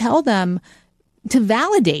important to tell them, to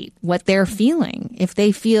validate what they're feeling. If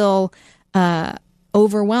they feel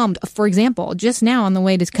overwhelmed, for example, just now on the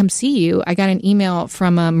way to come see you, I got an email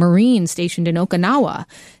from a Marine stationed in Okinawa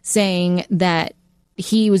saying that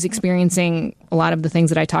he was experiencing a lot of the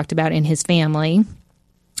things that I talked about in his family,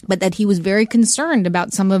 but that he was very concerned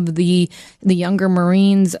about some of the younger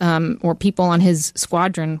Marines or people on his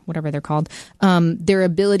squadron, whatever they're called, their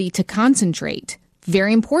ability to concentrate.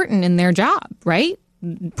 Very important in their job, right?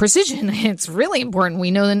 Precision. It's really important. We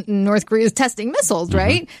know that North Korea is testing missiles,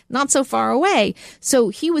 right? Not so far away. So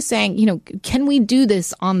he was saying, can we do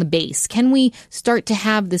this on the base? Can we start to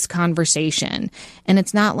have this conversation? And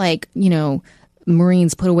it's not like,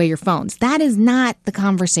 Marines, put away your phones. That is not the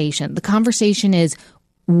conversation. The conversation is,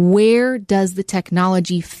 where does the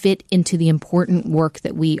technology fit into the important work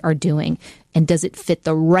that we are doing? And does it fit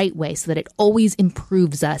the right way so that it always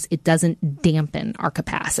improves us? It doesn't dampen our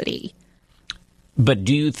capacity. But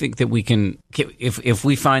do you think that we can, if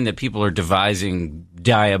we find that people are devising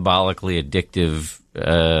diabolically addictive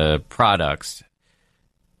products,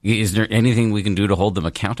 is there anything we can do to hold them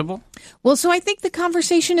accountable? Well, so I think the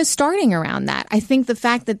conversation is starting around that. I think the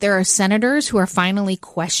fact that there are senators who are finally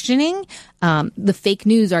questioning the fake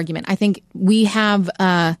news argument. I think we have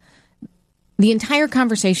the entire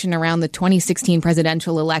conversation around the 2016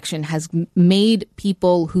 presidential election has made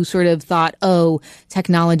people who sort of thought,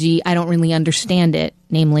 technology, I don't really understand it,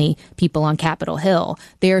 namely people on Capitol Hill,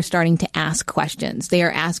 they are starting to ask questions. They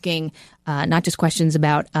are asking not just questions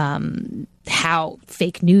about how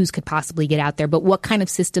fake news could possibly get out there, but what kind of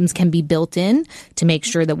systems can be built in to make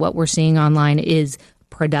sure that what we're seeing online is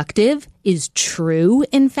productive, is true,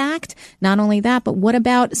 in fact. Not only that, but what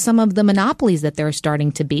about some of the monopolies that they're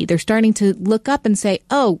starting to be? They're starting to look up and say,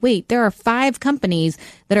 wait, there are 5 companies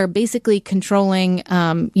that are basically controlling,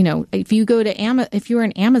 if you go to if you're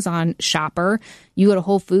an Amazon shopper, you go to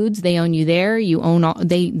Whole Foods, they own you there. You own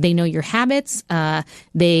they know your habits. I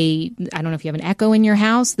don't know if you have an Echo in your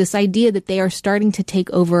house. This idea that they are starting to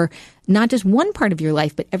take over not just one part of your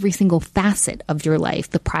life, but every single facet of your life.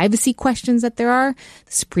 The privacy questions that there are.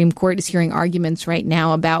 The Supreme Court is hearing arguments right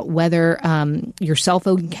now about whether your cell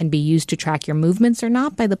phone can be used to track your movements or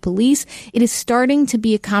not by the police. It is starting to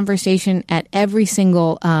be a conversation at every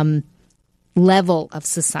single level of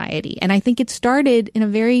society. And I think it started in a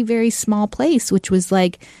very, very small place, which was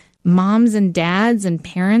like moms and dads and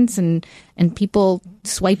parents and people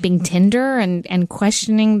swiping Tinder and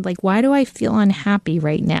questioning, like, why do I feel unhappy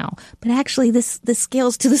right now? But actually, this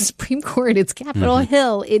scales to the Supreme Court. It's Capitol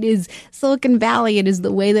Hill. It is Silicon Valley. It is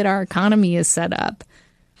the way that our economy is set up.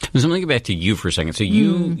 So I'm going to get back to you for a second. So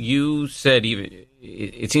you said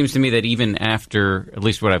it seems to me that even after, at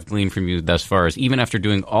least what I've gleaned from you thus far, is even after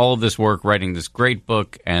doing all of this work, writing this great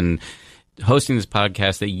book and hosting this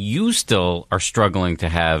podcast, that you still are struggling to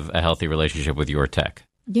have a healthy relationship with your tech.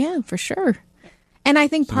 Yeah, for sure. And I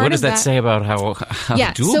think part what does of that say about how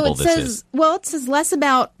doable this is? Well, it says less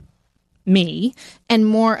about me and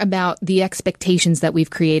more about the expectations that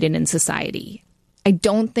we've created in society. I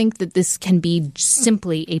don't think that this can be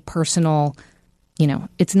simply a personal,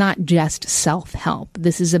 it's not just self-help.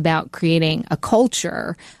 This is about creating a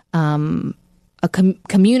culture,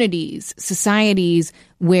 communities, societies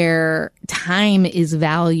where time is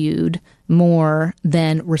valued more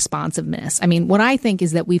than responsiveness. I mean, what I think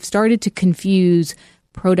is that we've started to confuse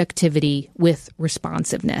productivity with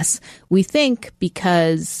responsiveness. We think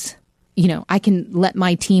because, I can let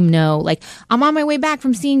my team know, like, I'm on my way back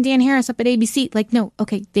from seeing Dan Harris up at ABC. Like, no,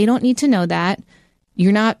 okay, they don't need to know that.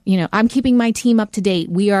 You're not, I'm keeping my team up to date.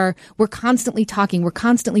 We're constantly talking. We're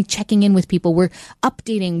constantly checking in with people. We're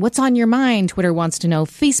updating what's on your mind. Twitter wants to know.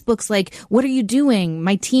 Facebook's like, what are you doing?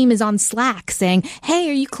 My team is on Slack saying, hey,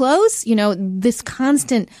 are you close? This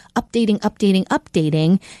constant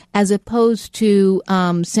updating, as opposed to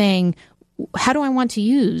saying, how do I want to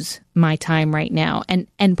use my time right now? And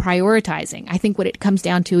prioritizing. I think what it comes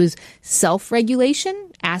down to is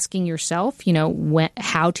self-regulation, asking yourself,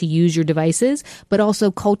 how to use your devices, but also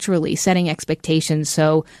culturally setting expectations.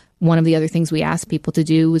 So one of the other things we asked people to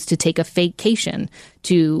do was to take a vacation.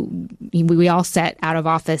 We all set out of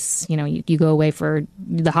office, you go away for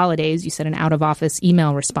the holidays, you set an out of office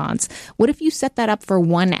email response. What if you set that up for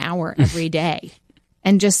 1 hour every day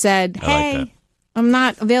and just said, hey, like I'm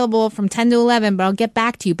not available from 10 to 11, but I'll get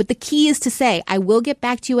back to you. But the key is to say, I will get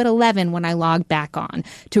back to you at 11 when I log back on,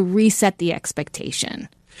 to reset the expectation.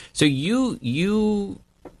 So you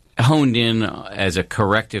honed in as a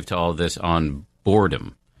corrective to all this on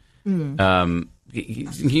boredom. Can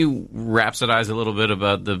you rhapsodize a little bit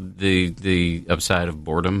about the upside of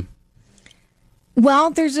boredom?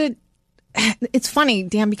 Well, it's funny,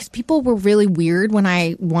 Dan, because people were really weird when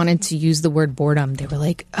I wanted to use the word boredom. They were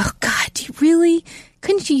like, oh, God,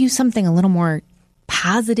 couldn't you use something a little more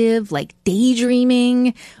positive, like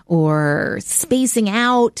daydreaming or spacing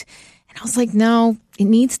out? And I was like, no, it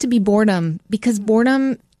needs to be boredom, because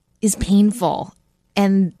boredom is painful.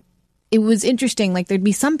 And it was interesting. Like, there'd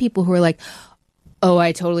be some people who are like, oh,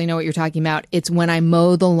 I totally know what you're talking about. It's when I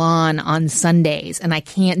mow the lawn on Sundays and I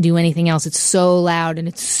can't do anything else. It's so loud and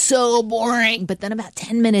it's so boring. But then about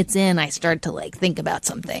 10 minutes in, I start to think about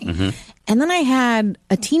something. Mm-hmm. And then I had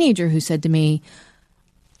a teenager who said to me,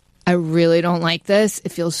 I really don't like this.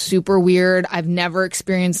 It feels super weird. I've never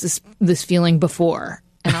experienced this feeling before.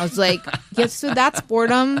 And I was like, yes, so that's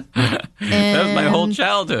boredom. That was my whole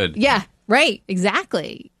childhood. Yeah, right.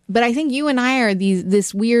 Exactly. But I think you and I are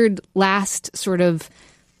this weird last sort of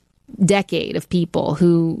decade of people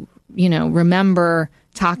who, remember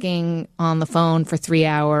talking on the phone for 3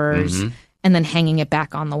 hours and then hanging it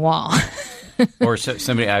back on the wall. Or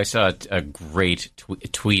I saw a great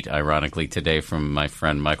tweet, ironically, today from my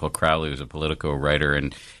friend Michael Crowley, who's a Politico writer,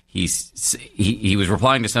 and he was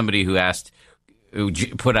replying to somebody who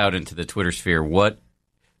put out into the Twitter sphere, what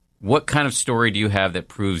kind of story do you have that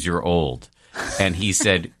proves you're old? And he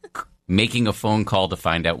said, making a phone call to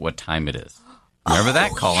find out what time it is. Remember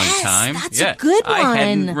that? Calling time? That's a good one. I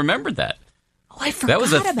hadn't remembered that. Oh, I forgot that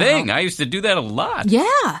was a thing. I used to do that a lot. Yeah.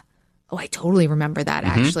 Oh, I totally remember that,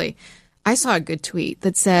 actually. I saw a good tweet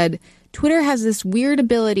that said, Twitter has this weird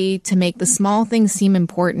ability to make the small things seem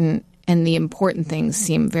important and the important things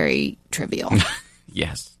seem very trivial.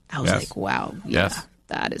 Yes. I was like, wow. Yeah,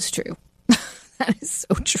 that is true. That is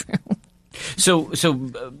so true. So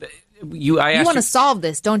you want to solve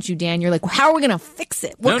this, don't you, Dan? You're like, well, how are we going to fix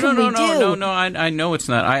it? What can we do? No. I know it's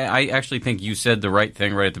not. I actually think you said the right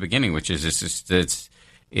thing right at the beginning, which is this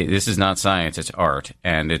is not science; it's art,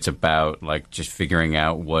 and it's about just figuring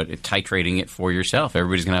out titrating it for yourself.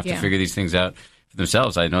 Everybody's going to have to figure these things out for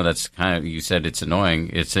themselves. I know that's kind of, you said it's annoying.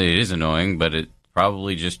 It is annoying, but it's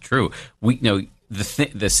probably just true. We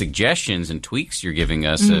the suggestions and tweaks you're giving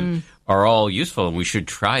us are all useful, and we should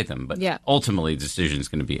try them. But ultimately, the decision is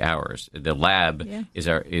going to be ours. The lab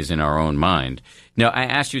is in our own mind. Now, I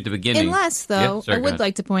asked you at the beginning. Unless, though, I would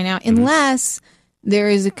like to point out, unless there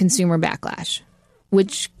is a consumer backlash,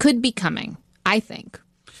 which could be coming, I think.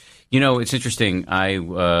 It's interesting. I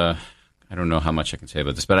don't know how much I can say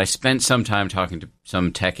about this, but I spent some time talking to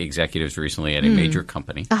some tech executives recently at a major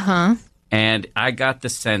company. And I got the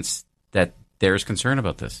sense that there's concern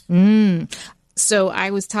about this. So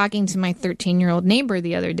I was talking to my 13-year-old neighbor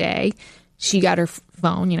the other day. She got her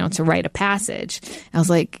phone, to write a passage. I was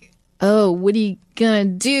like, oh, what are you going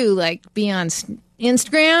to do? Be on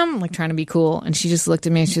Instagram? Trying to be cool. And she just looked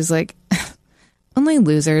at me and she was like, only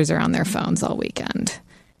losers are on their phones all weekend.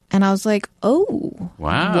 And I was like, oh,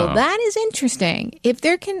 wow. Well, that is interesting. If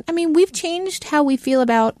there we've changed how we feel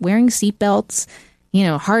about wearing seatbelts.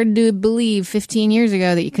 Hard to believe 15 years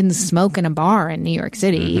ago that you couldn't smoke in a bar in New York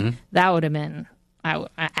City. That would have been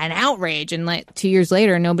an outrage. And like 2 years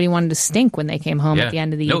later, nobody wanted to stink when they came home at the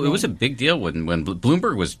end of the evening. No, it was a big deal when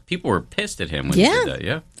Bloomberg people were pissed at him when he did that.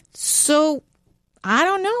 Yeah. So I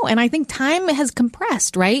don't know. And I think time has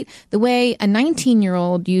compressed, right? The way a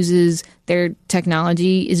 19-year-old uses their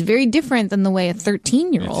technology is very different than the way a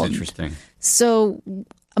 13-year-old. It's interesting. So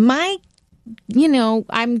I'm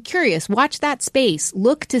curious. Watch that space.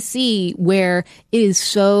 Look to see where it is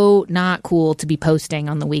so not cool to be posting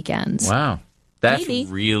on the weekends. Wow. That's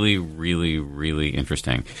really, really, really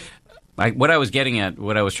interesting. What I was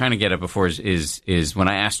trying to get at before is when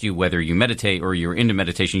I asked you whether you meditate or you're into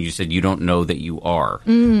meditation, you said you don't know that you are.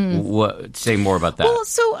 Say more about that. Well,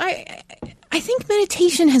 so I think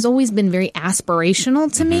meditation has always been very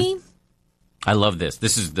aspirational to me. I love this.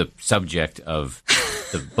 This is the subject of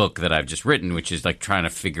the book that I've just written, which is like trying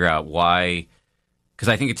to figure out why. Because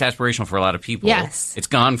I think it's aspirational for a lot of people. Yes. It's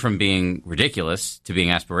gone from being ridiculous to being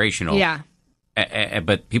aspirational. Yeah.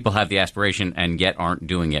 But people have the aspiration and yet aren't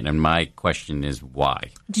doing it. And my question is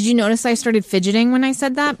why? Did you notice I started fidgeting when I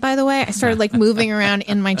said that, by the way? I started like moving around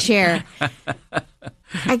in my chair.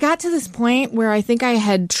 I got to this point where I think I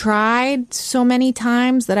had tried so many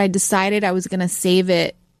times that I decided I was going to save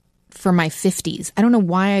it for my 50s. I don't know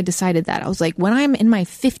why I decided that. I was like, when I'm in my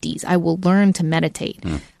 50s, I will learn to meditate.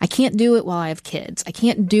 I can't do it while I have kids. I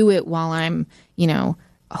can't do it while I'm,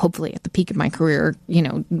 hopefully at the peak of my career,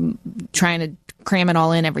 trying to cram it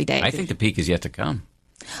all in every day. I think the peak is yet to come.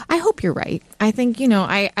 I hope you're right. I think,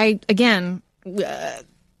 I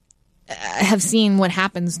have seen what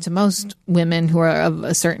happens to most women who are of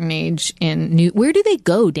a certain age where do they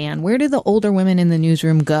go, Dan? Where do the older women in the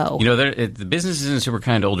newsroom go? The business isn't super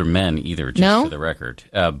kind to older men either, just for the record.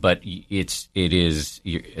 But it is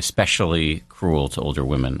especially cruel to older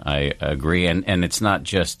women. I agree. And it's not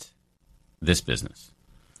just this business.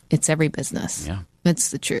 It's every business. Yeah. That's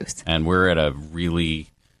the truth. And we're at a really,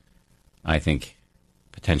 I think,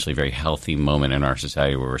 potentially very healthy moment in our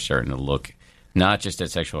society where we're starting to look not just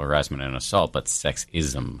at sexual harassment and assault, but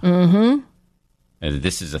sexism. Mm-hmm. And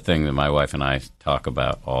this is a thing that my wife and I talk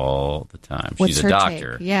about all the time. What's She's her a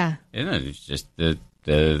doctor. Take? Yeah. It's just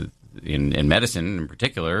in medicine in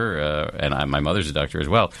particular, and my mother's a doctor as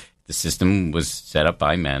well, the system was set up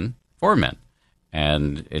by men for men.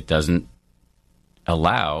 And it doesn't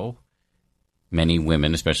allow many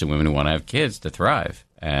women, especially women who want to have kids, to thrive.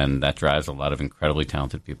 And that drives a lot of incredibly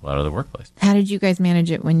talented people out of the workplace. How did you guys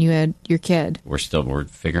manage it when you had your kid? We're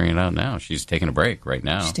figuring it out now. She's taking a break right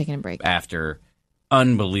now. She's taking a break. After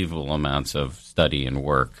unbelievable amounts of study and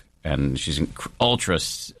work. And she's ultra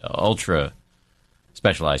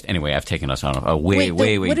specialized. Anyway, I've taken us on a way deep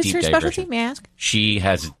digression. What is her specialty, may I ask? She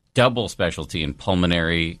has double specialty in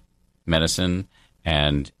pulmonary medicine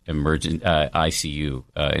and emergent ICU,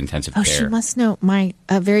 intensive care. Oh, she must know.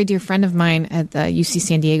 A very dear friend of mine at the UC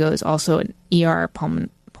San Diego is also an ER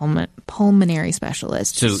pulmonary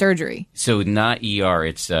specialist, surgery. So not ER,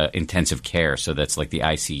 it's intensive care. So that's like the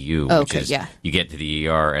ICU. You get to the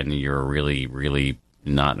ER and you're really, really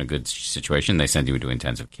not in a good situation. They send you to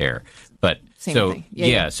intensive care. But Same thing.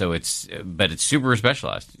 Yeah. So it's super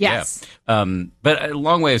specialized. Yes. Yeah. But a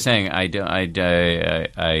long way of saying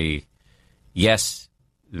yes,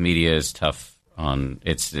 the media is tough on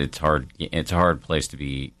it's hard. It's a hard place to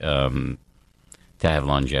be to have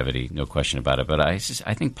longevity, no question about it. But I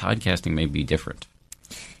think podcasting may be different.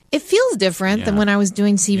 It feels different than when I was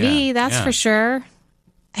doing TV. That's for sure.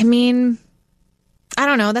 I mean, I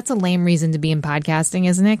don't know. That's a lame reason to be in podcasting,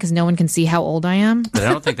 isn't it? Because no one can see how old I am. But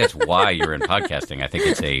I don't think that's why you're in podcasting. I think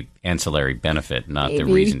it's a ancillary benefit, not the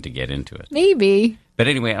reason to get into it. Maybe. But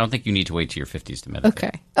anyway, I don't think you need to wait to your 50s to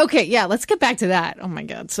meditate. Okay, yeah, let's get back to that. Oh, my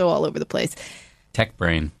God, so all over the place. Tech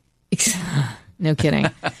brain. No kidding.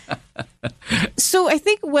 So I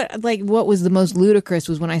think what was the most ludicrous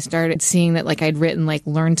was when I started seeing that I'd written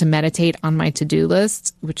learn to meditate on my to-do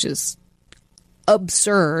list, which is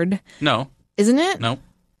absurd. No. Isn't it? No.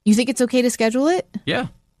 You think it's okay to schedule it? Yeah.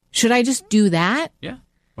 Should I just do that? Yeah.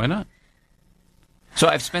 Why not? So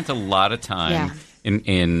I've spent a lot of time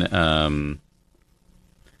the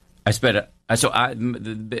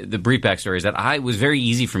brief backstory is that it was very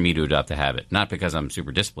easy for me to adopt the habit, not because I'm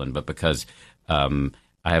super disciplined, but because I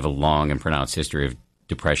have a long and pronounced history of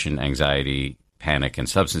depression, anxiety, panic, and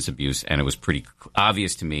substance abuse, and it was pretty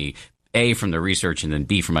obvious to me, A, from the research, and then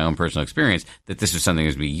B, from my own personal experience, that this was something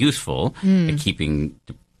that would be useful at keeping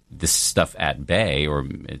this stuff at bay or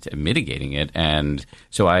mitigating it. And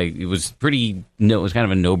so it was kind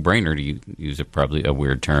of a no-brainer, to use probably a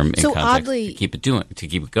weird term in context, oddly, to keep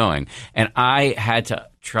it going. And I had to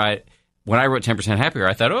try. When I wrote 10% Happier,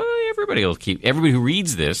 I thought, everybody who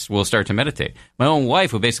reads this will start to meditate. My own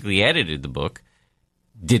wife, who basically edited the book,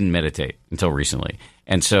 didn't meditate until recently.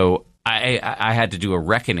 And so I had to do a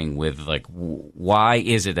reckoning with, like, why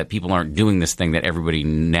is it that people aren't doing this thing that everybody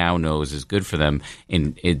now knows is good for them,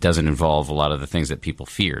 and it doesn't involve a lot of the things that people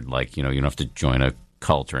feared, like, you don't have to join a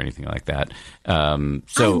cult or anything like that. I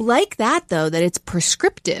like that, though, that it's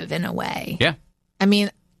prescriptive in a way. Yeah. I mean,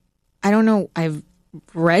 I don't know. I've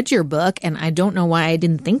read your book, and I don't know why I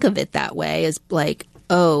didn't think of it that way, as like,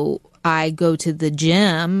 oh, I go to the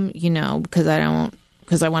gym, because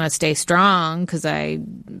I want to stay strong, because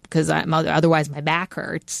otherwise my back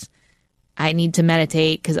hurts. I need to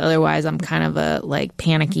meditate because otherwise I'm kind of a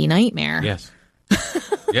panicky nightmare. Yes.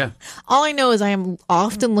 Yeah. All I know is I am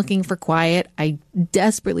often looking for quiet. I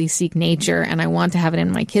desperately seek nature, and I want to have it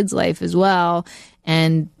in my kids' life as well.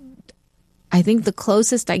 And I think the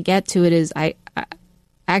closest I get to it is I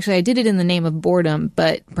did it in the name of boredom,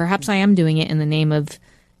 but perhaps I am doing it in the name of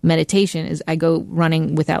meditation. Is I go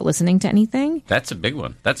running without listening to anything. That's a big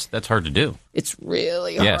one. That's hard to do. It's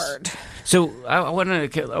really yes. hard. So I want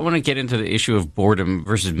to get into the issue of boredom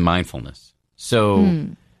versus mindfulness. So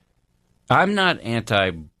I'm not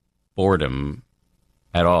anti-boredom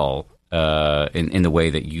at all in the way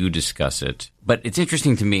that you discuss it. But it's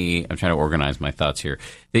interesting to me. I'm trying to organize my thoughts here.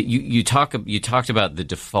 That you talked about the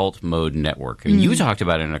default mode network, and you talked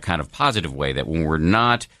about it in a kind of positive way. That when we're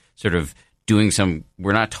not sort of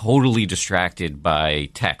we're not totally distracted by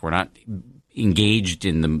tech. We're not engaged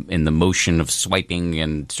in the motion of swiping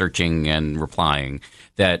and searching and replying.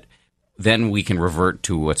 That then we can revert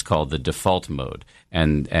to what's called the default mode.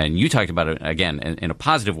 And you talked about it, again, in a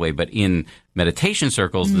positive way, but in meditation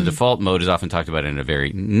circles, the default mode is often talked about in a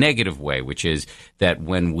very negative way, which is that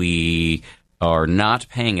when we are not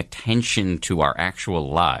paying attention to our actual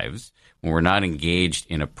lives, when we're not engaged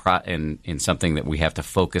in in something that we have to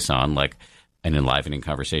focus on, like an enlivening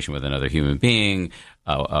conversation with another human being,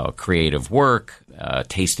 creative work,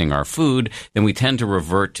 tasting our food, then we tend to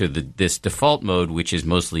revert to this default mode, which is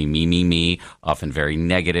mostly me, often very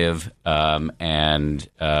negative, and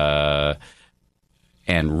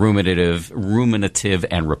ruminative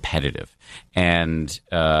and repetitive. And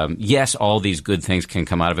yes, all these good things can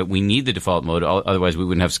come out of it. We need the default mode, otherwise we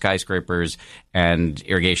wouldn't have skyscrapers and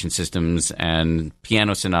irrigation systems and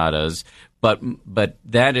piano sonatas. But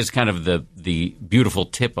that is kind of the beautiful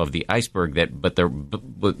tip of the iceberg. But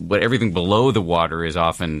everything below the water is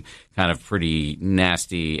often kind of pretty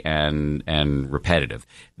nasty and repetitive.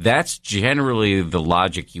 That's generally the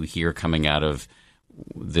logic you hear coming out of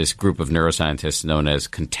this group of neuroscientists known as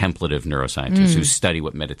contemplative neuroscientists who study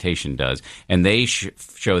what meditation does. And they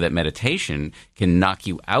show that meditation can knock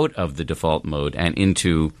you out of the default mode and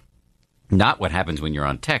into not what happens when you're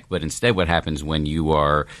on tech, but instead what happens when you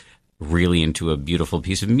are really into a beautiful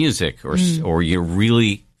piece of music or you're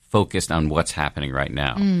really focused on what's happening right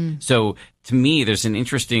now. So to me, there's an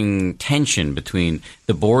interesting tension between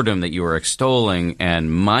the boredom that you are extolling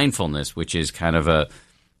and mindfulness, which is kind of a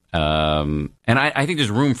and I think there's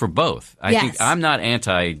room for both. I think I'm not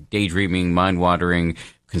anti-daydreaming, mind-wandering,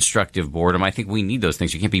 constructive boredom. I think we need those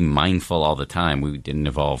things. You can't be mindful all the time. We didn't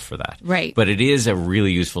evolve for that. Right. But it is a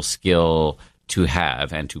really useful skill to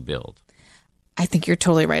have and to build. I think you're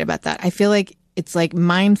totally right about that. I feel like it's like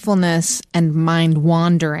mindfulness and mind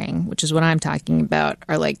wandering, which is what I'm talking about,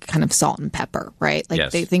 are like kind of salt and pepper, right?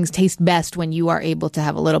 Like things taste best when you are able to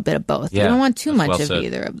have a little bit of both. You don't want too much of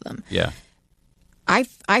either of them. Yeah.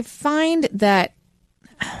 I find that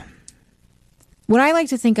what I like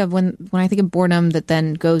to think of when I think of boredom that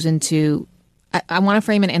then goes into, I want to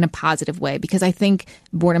frame it in a positive way, because I think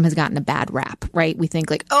boredom has gotten a bad rap, right? We think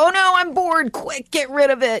like, oh no, I'm bored, quick, get rid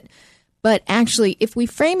of it. But actually, if we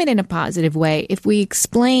frame it in a positive way, if we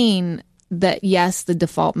explain that, yes, the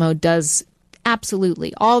default mode does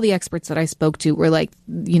absolutely, all the experts that I spoke to were like,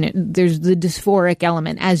 there's the dysphoric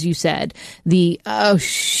element, as you said, the, oh,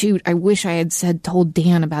 shoot, I wish I had told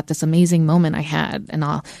Dan about this amazing moment I had and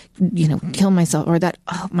I'll, kill myself, or that,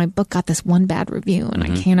 oh, my book got this one bad review and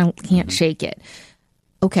I can't shake it.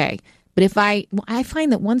 Okay. But if I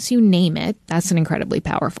find that once you name it, that's an incredibly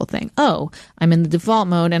powerful thing. Oh, I'm in the default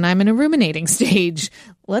mode and I'm in a ruminating stage.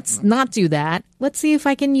 Let's not do that. Let's see if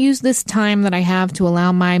I can use this time that I have to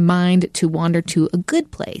allow my mind to wander to a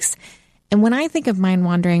good place. And when I think of mind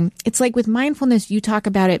wandering, it's like with mindfulness, you talk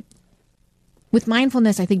about it. With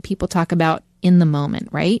mindfulness, I think people talk about in the moment,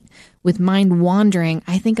 right? With mind wandering,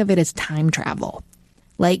 I think of it as time travel.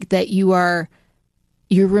 Like that you're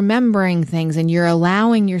remembering things and you're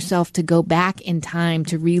allowing yourself to go back in time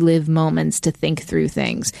to relive moments, to think through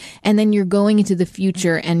things. And then you're going into the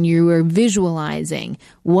future and you are visualizing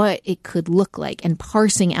what it could look like and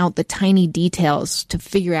parsing out the tiny details to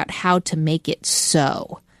figure out how to make it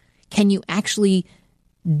so. Can you actually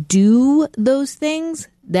do those things,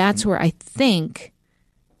 that's where I think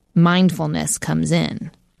mindfulness comes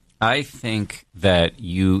in. I think that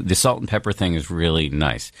the salt and pepper thing is really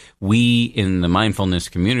nice. We in the mindfulness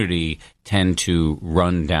community tend to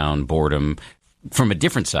run down boredom from a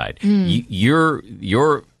different side. When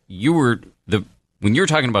you're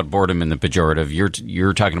talking about boredom in the pejorative,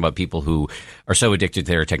 you're talking about people who are so addicted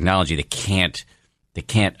to their technology they can't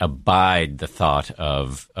abide the thought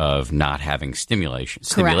of not having stimulation.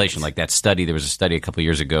 Correct. Like that study, there was a study a couple of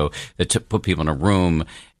years ago that put people in a room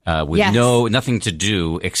with Yes. nothing to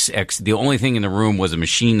do. The only thing in the room was a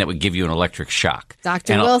machine that would give you an electric shock.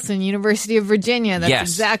 Dr. Wilson, University of Virginia. That's Yes.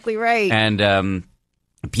 exactly right. And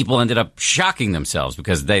people ended up shocking themselves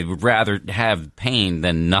because they would rather have pain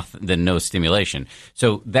than no stimulation.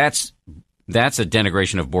 So that's a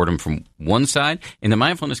denigration of boredom from one side. In the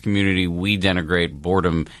mindfulness community, we denigrate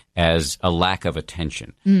boredom as a lack of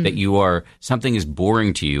attention. That something is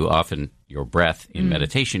boring to you. Often your breath in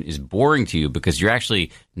meditation is boring to you because you're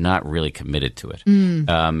actually not really committed to it.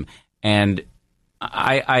 And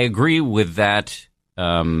I agree with that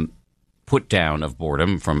put down of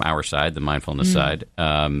boredom from our side, the mindfulness side.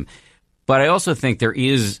 But I also think there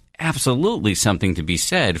is absolutely something to be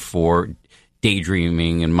said for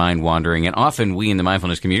daydreaming and mind wandering. And often we in the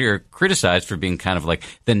mindfulness community are criticized for being kind of like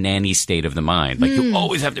the nanny state of the mind. Like you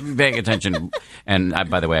always have to be paying attention. And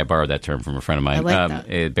by the way, I borrowed that term from a friend of mine, I like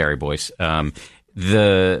that. Barry Boyce.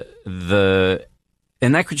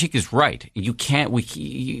 And that critique is right. We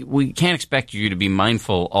can't expect you to be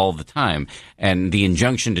mindful all the time, and the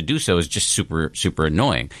injunction to do so is just super, super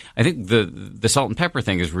annoying. I think the salt and pepper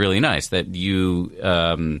thing is really nice that you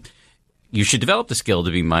should develop the skill to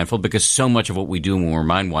be mindful because so much of what we do when we're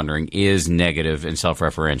mind wandering is negative and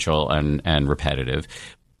self-referential and repetitive.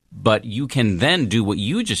 But you can then do what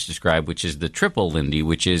you just described, which is the triple, Lindy,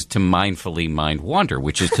 which is to mindfully mind wander,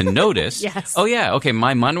 which is to notice, Yes. Oh, yeah, okay,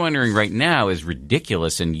 my mind wandering right now is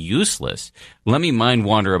ridiculous and useless. Let me mind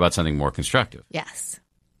wander about something more constructive. Yes.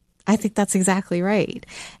 I think that's exactly right.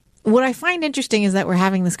 What I find interesting is that we're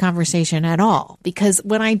having this conversation at all, because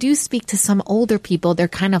when I do speak to some older people, they're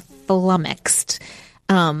kind of flummoxed.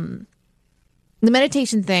 The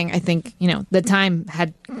meditation thing, I think, the time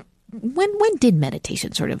had... When did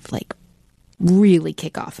meditation sort of like really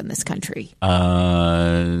kick off in this country?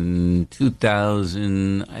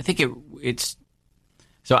 2000, I think it's...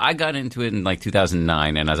 So I got into it in like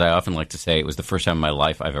 2009, and as I often like to say, it was the first time in my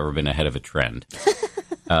life I've ever been ahead of a trend.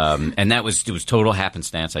 And it was total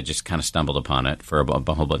happenstance. I just kind of stumbled upon it for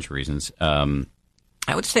a whole bunch of reasons. I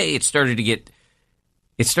would say it started to get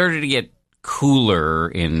cooler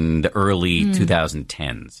in the early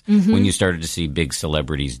 2010s when you started to see big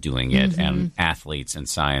celebrities doing it and athletes and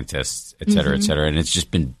scientists, et cetera, et cetera. And it's just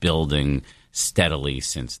been building steadily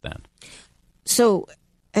since then. So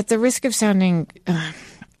at the risk of sounding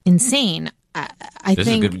insane, I this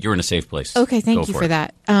think... is good. You're in a safe place. Okay, thank you for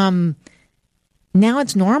that. Now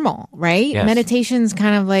it's normal, right? Yes. Meditation's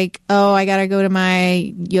kind of like, oh, I got to go to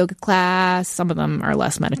my yoga class. Some of them are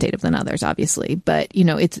less meditative than others, obviously. But,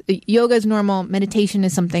 yoga is normal. Meditation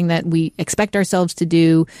is something that we expect ourselves to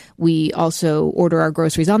do. We also order our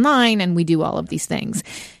groceries online and we do all of these things.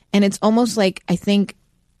 And it's almost like, I think,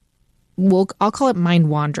 I'll call it mind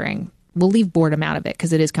wandering. We'll leave boredom out of it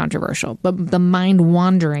because it is controversial. But the mind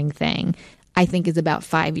wandering thing, I think, is about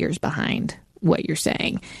 5 years behind what you're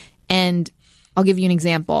saying. And I'll give you an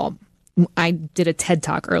example. I did a TED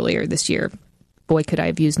Talk earlier this year. Boy, could I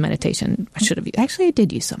have used meditation. I should have. Actually, I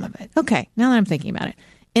did use some of it. Okay, now that I'm thinking about it.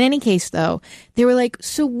 In any case, though, they were like,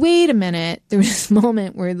 so wait a minute. There was this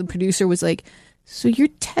moment where the producer was like, so your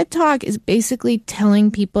TED Talk is basically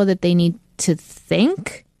telling people that they need to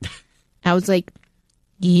think? I was like,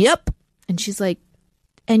 yep. And she's like,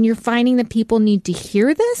 and you're finding that people need to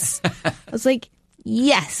hear this? I was like,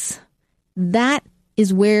 yes. That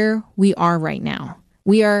is where we are right now.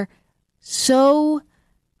 We are so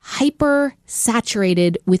hyper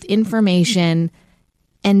saturated with information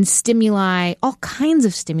and stimuli, all kinds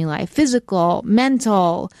of stimuli, physical,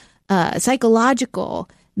 mental, psychological,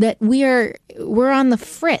 that we're on the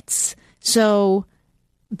fritz. So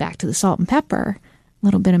back to the salt and pepper, a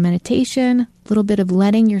little bit of meditation, a little bit of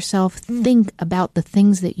letting yourself think about the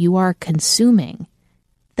things that you are consuming.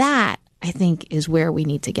 That, I think, is where we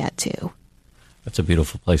need to get to. That's a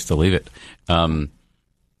beautiful place to leave it.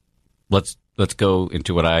 Let's go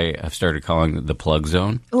into what I have started calling the plug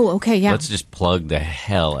zone. Oh, okay, yeah. Let's just plug the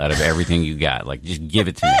hell out of everything you got. Like, just give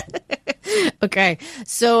it to me. Okay.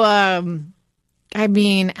 So,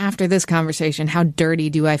 after this conversation, how dirty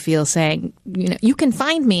do I feel saying, you can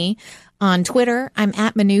find me On Twitter, I'm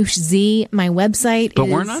at Manoush Z. My website But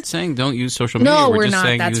is... we're not saying don't use social media. No, we're just not.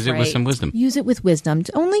 saying That's use it with some wisdom. Use it with wisdom.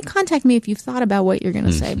 Only contact me if you've thought about what you're going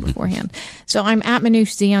to say beforehand. So I'm at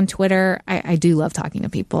Manoush Z on Twitter. I do love talking to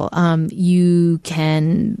people. You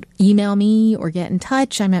can email me or get in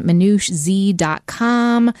touch. I'm at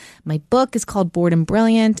manoushz.com. My book is called Bored and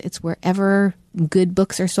Brilliant. It's wherever good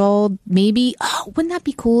books are sold. Maybe, wouldn't that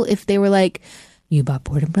be cool if they were like, you bought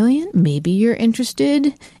Bored and Brilliant? Maybe you're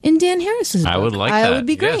interested in Dan Harris's book. I would like that. That would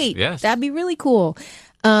be great. Yes. That'd be really cool.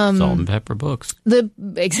 Salt and Pepper Books.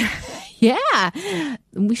 Yeah.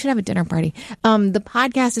 We should have a dinner party. The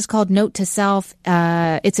podcast is called Note to Self.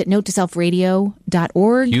 It's at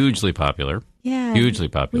notetoselfradio.org. Hugely popular. Yeah. Hugely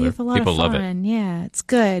popular. We have a lot People of love fun. Yeah, it's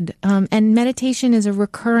good. And meditation is a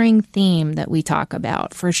recurring theme that we talk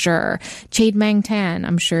about for sure. Chade Meng Tan,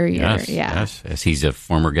 I'm sure you're, Yes. He's a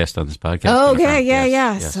former guest on this podcast. Oh, okay. Yeah.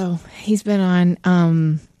 Yes. So he's been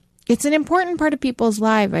on. It's an important part of people's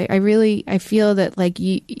life. I feel that like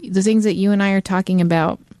the things that you and I are talking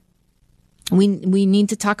about, we need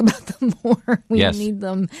to talk about them more. We need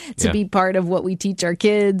them to be part of what we teach our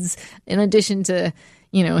kids, in addition to,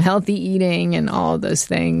 healthy eating and all of those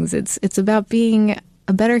things. It's about being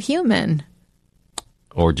a better human.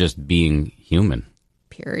 Or just being human.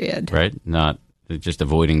 Period. Right? Not just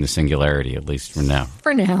avoiding the singularity, at least for now.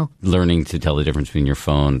 For now. Learning to tell the difference between your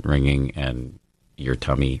phone ringing and your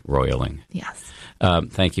tummy roiling. Yes.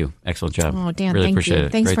 Thank you. Excellent job. Oh, Dan, really thank appreciate you.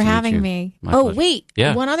 it. Thanks Great for to meet having you. me. My pleasure. Wait.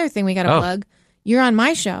 Yeah. One other thing we got to plug. You're on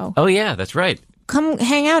my show. Oh, yeah, that's right. Come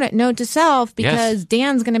hang out at Note to Self because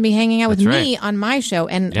Dan's going to be hanging out with me on my show.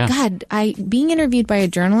 And God, being interviewed by a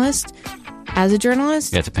journalist, as a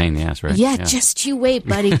journalist. Yeah, it's a pain in the ass, right? Yeah, just you wait,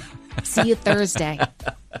 buddy. See you Thursday.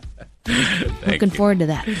 Looking forward to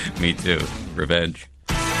that. Me too. Revenge.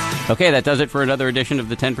 Okay, that does it for another edition of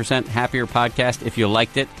the 10% Happier podcast. If you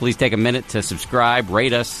liked it, please take a minute to subscribe,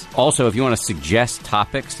 rate us. Also, if you want to suggest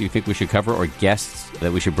topics you think we should cover or guests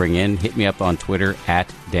that we should bring in, hit me up on Twitter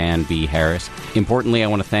at Dan B. Harris. Importantly, I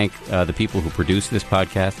want to thank the people who produce this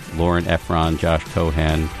podcast, Lauren Efron, Josh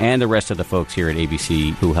Cohan, and the rest of the folks here at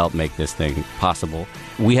ABC who help make this thing possible.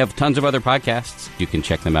 We have tons of other podcasts. You can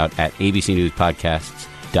check them out at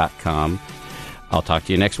abcnewspodcasts.com. I'll talk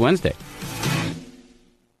to you next Wednesday.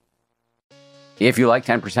 If you like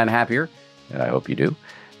 10% Happier, and I hope you do,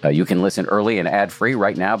 you can listen early and ad-free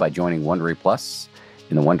right now by joining Wondery Plus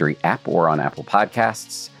in the Wondery app or on Apple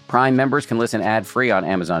Podcasts. Prime members can listen ad-free on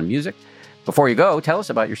Amazon Music. Before you go, tell us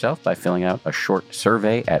about yourself by filling out a short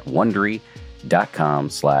survey at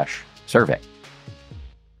Wondery.com/survey.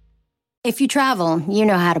 If you travel, you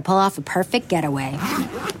know how to pull off a perfect getaway.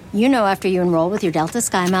 You know after you enroll with your Delta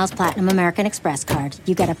SkyMiles Platinum American Express card,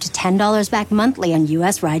 you get up to $10 back monthly on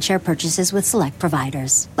U.S. rideshare purchases with select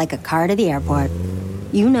providers, like a car to the airport.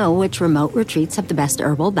 You know which remote retreats have the best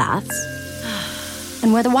herbal baths,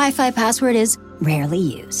 and where the Wi-Fi password is rarely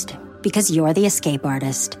used, because you're the escape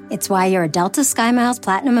artist. It's why you're a Delta SkyMiles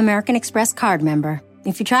Platinum American Express card member.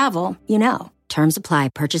 If you travel, you know. Terms apply.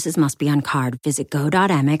 Purchases must be on card. Visit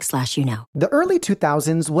go.amex/you-know. The early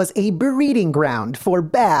 2000s was a breeding ground for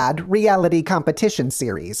bad reality competition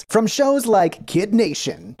series. From shows like Kid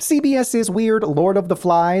Nation, CBS's weird Lord of the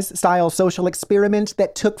Flies style social experiment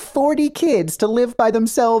that took 40 kids to live by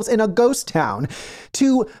themselves in a ghost town,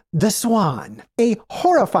 to The Swan, a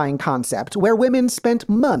horrifying concept where women spent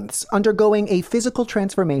months undergoing a physical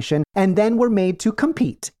transformation and then were made to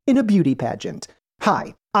compete in a beauty pageant.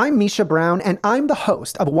 Hi, I'm Misha Brown, and I'm the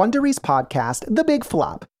host of Wondery's podcast, The Big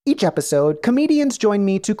Flop. Each episode, comedians join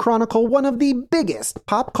me to chronicle one of the biggest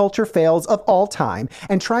pop culture fails of all time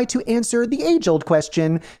and try to answer the age-old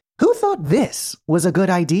question, who thought this was a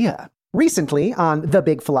good idea? Recently, on The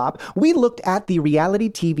Big Flop, we looked at the reality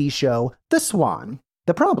TV show The Swan.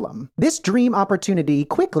 The problem, this dream opportunity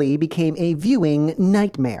quickly became a viewing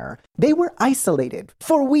nightmare. They were isolated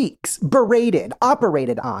for weeks, berated,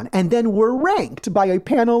 operated on, and then were ranked by a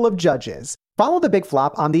panel of judges. Follow The Big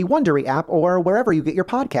Flop on the Wondery app or wherever you get your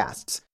podcasts.